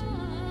place.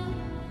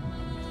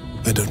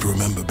 I don't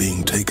remember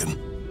being taken.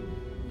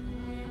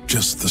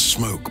 Just the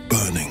smoke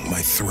burning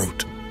my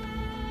throat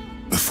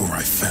before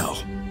I fell.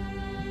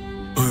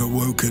 I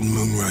awoke in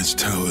Moonrise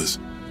Towers,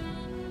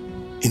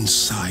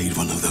 inside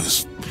one of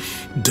those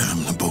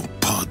damnable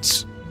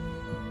pods.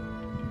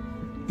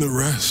 The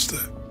rest,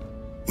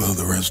 well,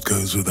 the rest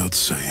goes without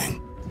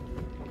saying.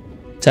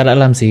 Cha đã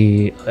làm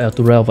gì ở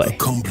Elturel vậy? A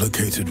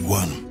complicated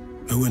one.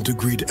 I went to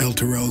greet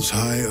Elturel's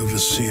High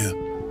Overseer,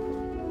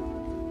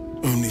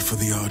 only for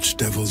the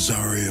Archdevil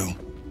Zariel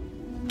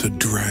to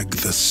drag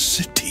the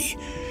city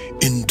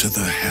into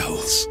the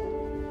hells.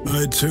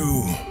 I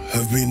too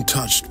have been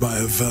touched by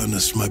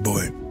Avernus, my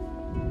boy.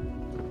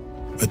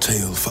 A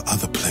tale for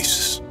other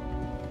places,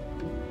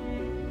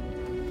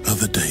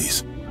 other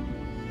days.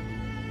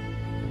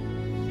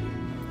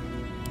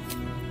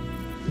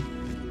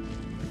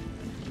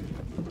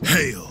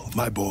 Hail,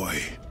 my boy.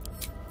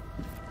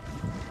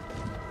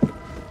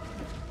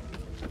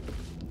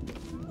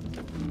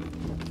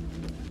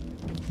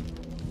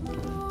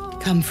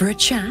 Come for a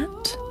chat?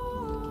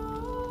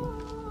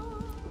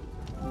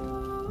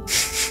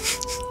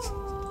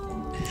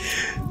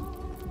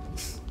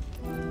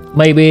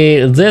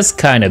 Maybe this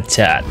kind of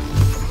chat.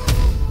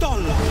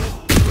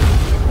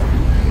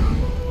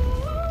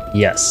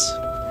 Yes.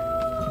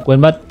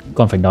 Quên mất,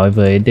 còn phải nói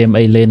với đêm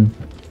Aileen.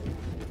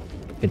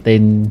 Cái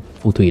tên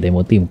phù thủy đấy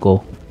muốn tìm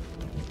cô.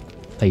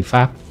 Thầy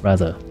Pháp,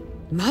 rather.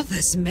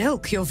 Mother's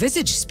milk, your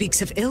visage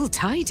speaks of ill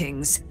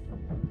tidings.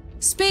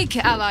 Speak,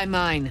 ally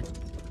mine.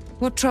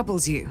 What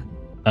troubles you?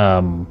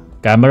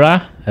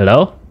 Camera,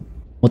 hello?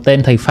 Một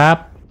tên thầy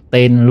Pháp,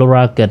 tên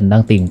Loraken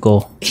đang tìm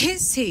cô.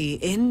 Is he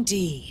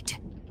indeed?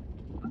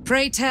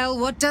 Pray tell,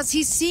 what does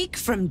he seek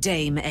from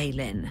Dame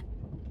Aileen?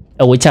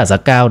 Ông ấy trả giá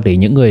cao để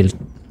những người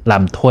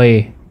làm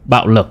thuê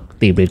bạo lực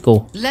tìm đến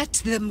cô. Let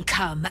them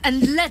come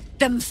and let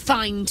them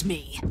find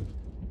me.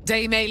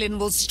 Dame Aileen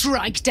will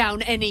strike down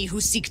any who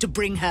seek to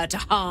bring her to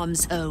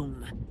harm's home.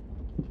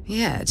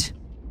 Yet,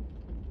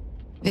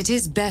 it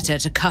is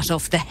better to cut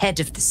off the head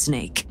of the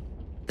snake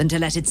than to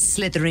let its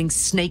slithering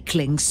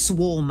snakelings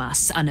swarm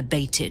us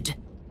unabated.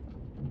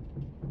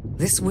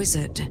 This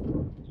wizard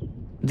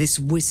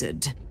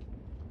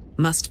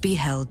must be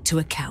held to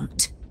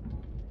account.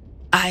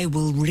 I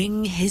will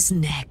wring his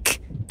neck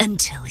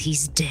until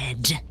he's dead.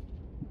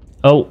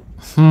 Oh,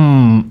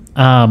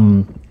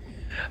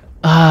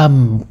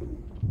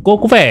 cô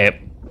có vẻ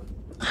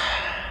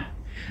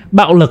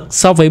bạo lực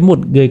so với một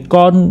người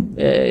con,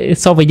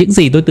 so với những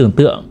gì tôi tưởng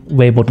tượng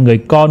về một người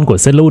con của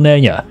Selune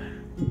nhỉ.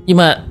 Nhưng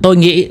mà tôi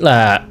nghĩ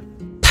là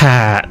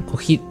có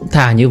khi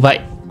thà như vậy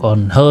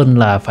còn hơn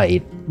là phải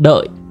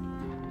đợi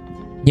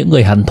những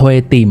người hắn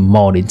thuê tìm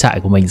mò đến trại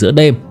của mình giữa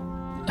đêm.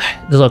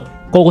 Rồi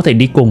cô có thể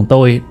đi cùng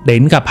tôi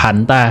đến gặp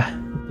hắn ta.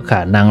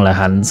 Khả năng là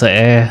hắn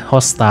sẽ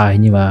hostile,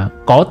 nhưng mà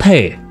có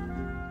thể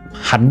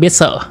hắn biết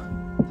sợ.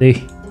 Đi.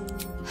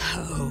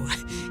 Oh,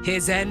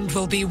 his end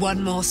will be one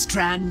more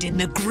strand in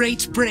the great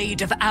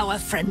braid of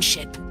our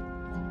friendship.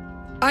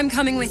 I'm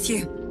coming with you.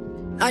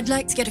 I'd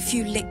like to get a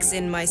few licks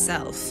in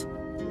myself.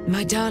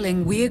 My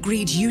darling, we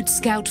agreed you'd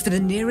scout for the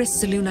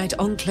nearest Selûnite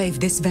enclave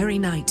this very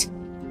night.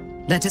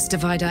 Let us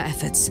divide our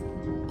efforts,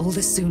 all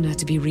the sooner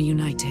to be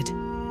reunited.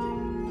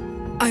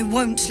 I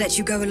won't let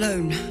you go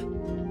alone.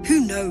 Who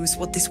knows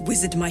what this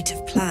wizard might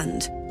have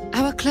planned?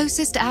 Our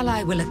closest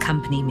ally will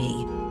accompany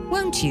me,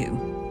 won't you?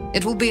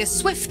 It will be a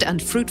swift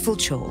and fruitful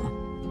chore.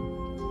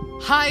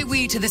 Hie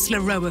we to this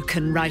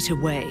Lae'zel right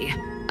away.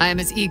 I am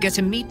as eager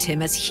to meet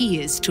him as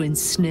he is to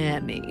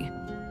ensnare me.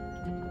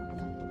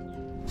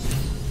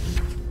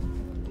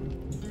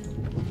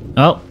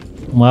 Oh,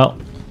 well,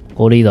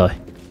 cô đi rồi.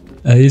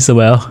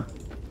 Isabel,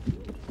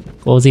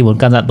 cô gì muốn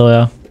căn dặn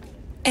tôi không?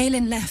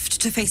 Aileen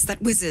left to face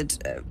that wizard,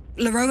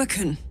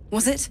 Lae'zel,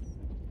 was it?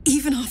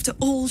 Even after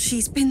all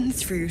she's been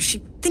through, she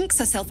thinks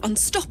herself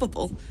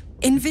unstoppable,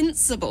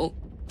 invincible.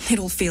 It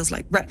all feels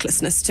like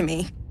recklessness to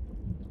me.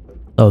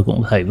 Tôi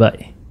cũng thấy vậy.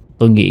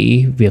 Tôi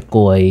nghĩ việc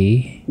cô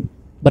ấy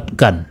bất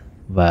cẩn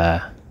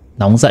và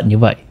nóng giận như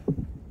vậy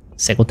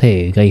sẽ có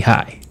thể gây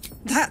hại.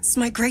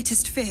 That's my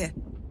greatest fear.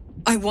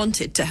 I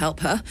wanted to help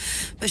her,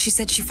 but she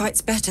said she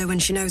fights better when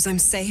she knows I'm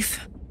safe.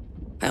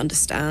 I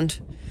understand,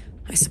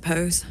 I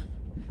suppose.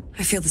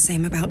 I feel the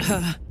same about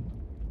her.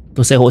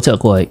 Tôi sẽ hỗ trợ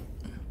cô ấy.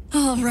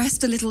 I'll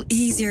rest a little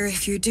easier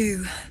if you do.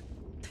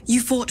 You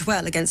fought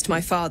well against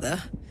my father.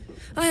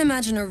 I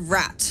imagine a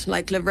rat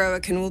like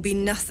Lae'zel will be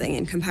nothing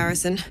in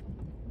comparison.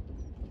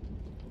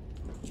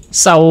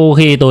 Sau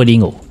khi tôi đi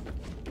ngủ,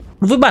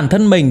 với bản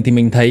thân mình thì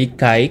mình thấy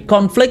cái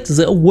conflict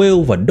giữa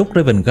Wyll và Duke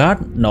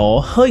Ravengard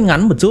nó hơi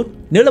ngắn một chút.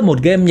 Nếu là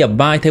một game nhập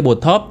vai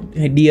tabletop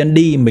hay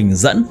D&D mình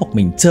dẫn hoặc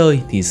mình chơi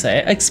thì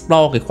sẽ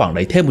explore cái khoảng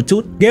đấy thêm một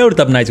chút. Gale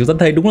tập này chúng ta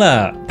thấy đúng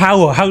là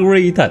power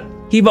hungry thật.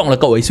 Hy vọng là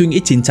cậu ấy suy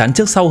nghĩ chín chắn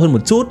trước sau hơn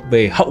một chút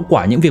về hậu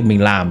quả những việc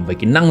mình làm, về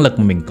cái năng lực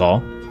mà mình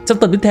có. Trong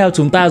tập tiếp theo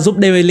chúng ta giúp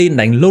Aileen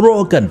đánh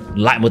Lae'zel,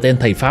 lại một tên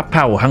thầy Pháp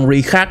power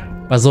hungry khác,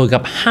 và rồi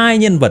gặp hai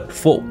nhân vật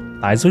phụ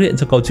tái xuất hiện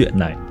trong câu chuyện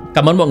này.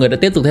 Cảm ơn mọi người đã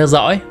tiếp tục theo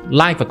dõi,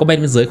 like và comment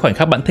bên dưới khoảnh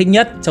khắc bạn thích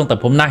nhất trong tập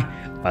hôm nay,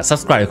 và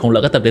subscribe để không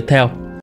lỡ các tập tiếp theo.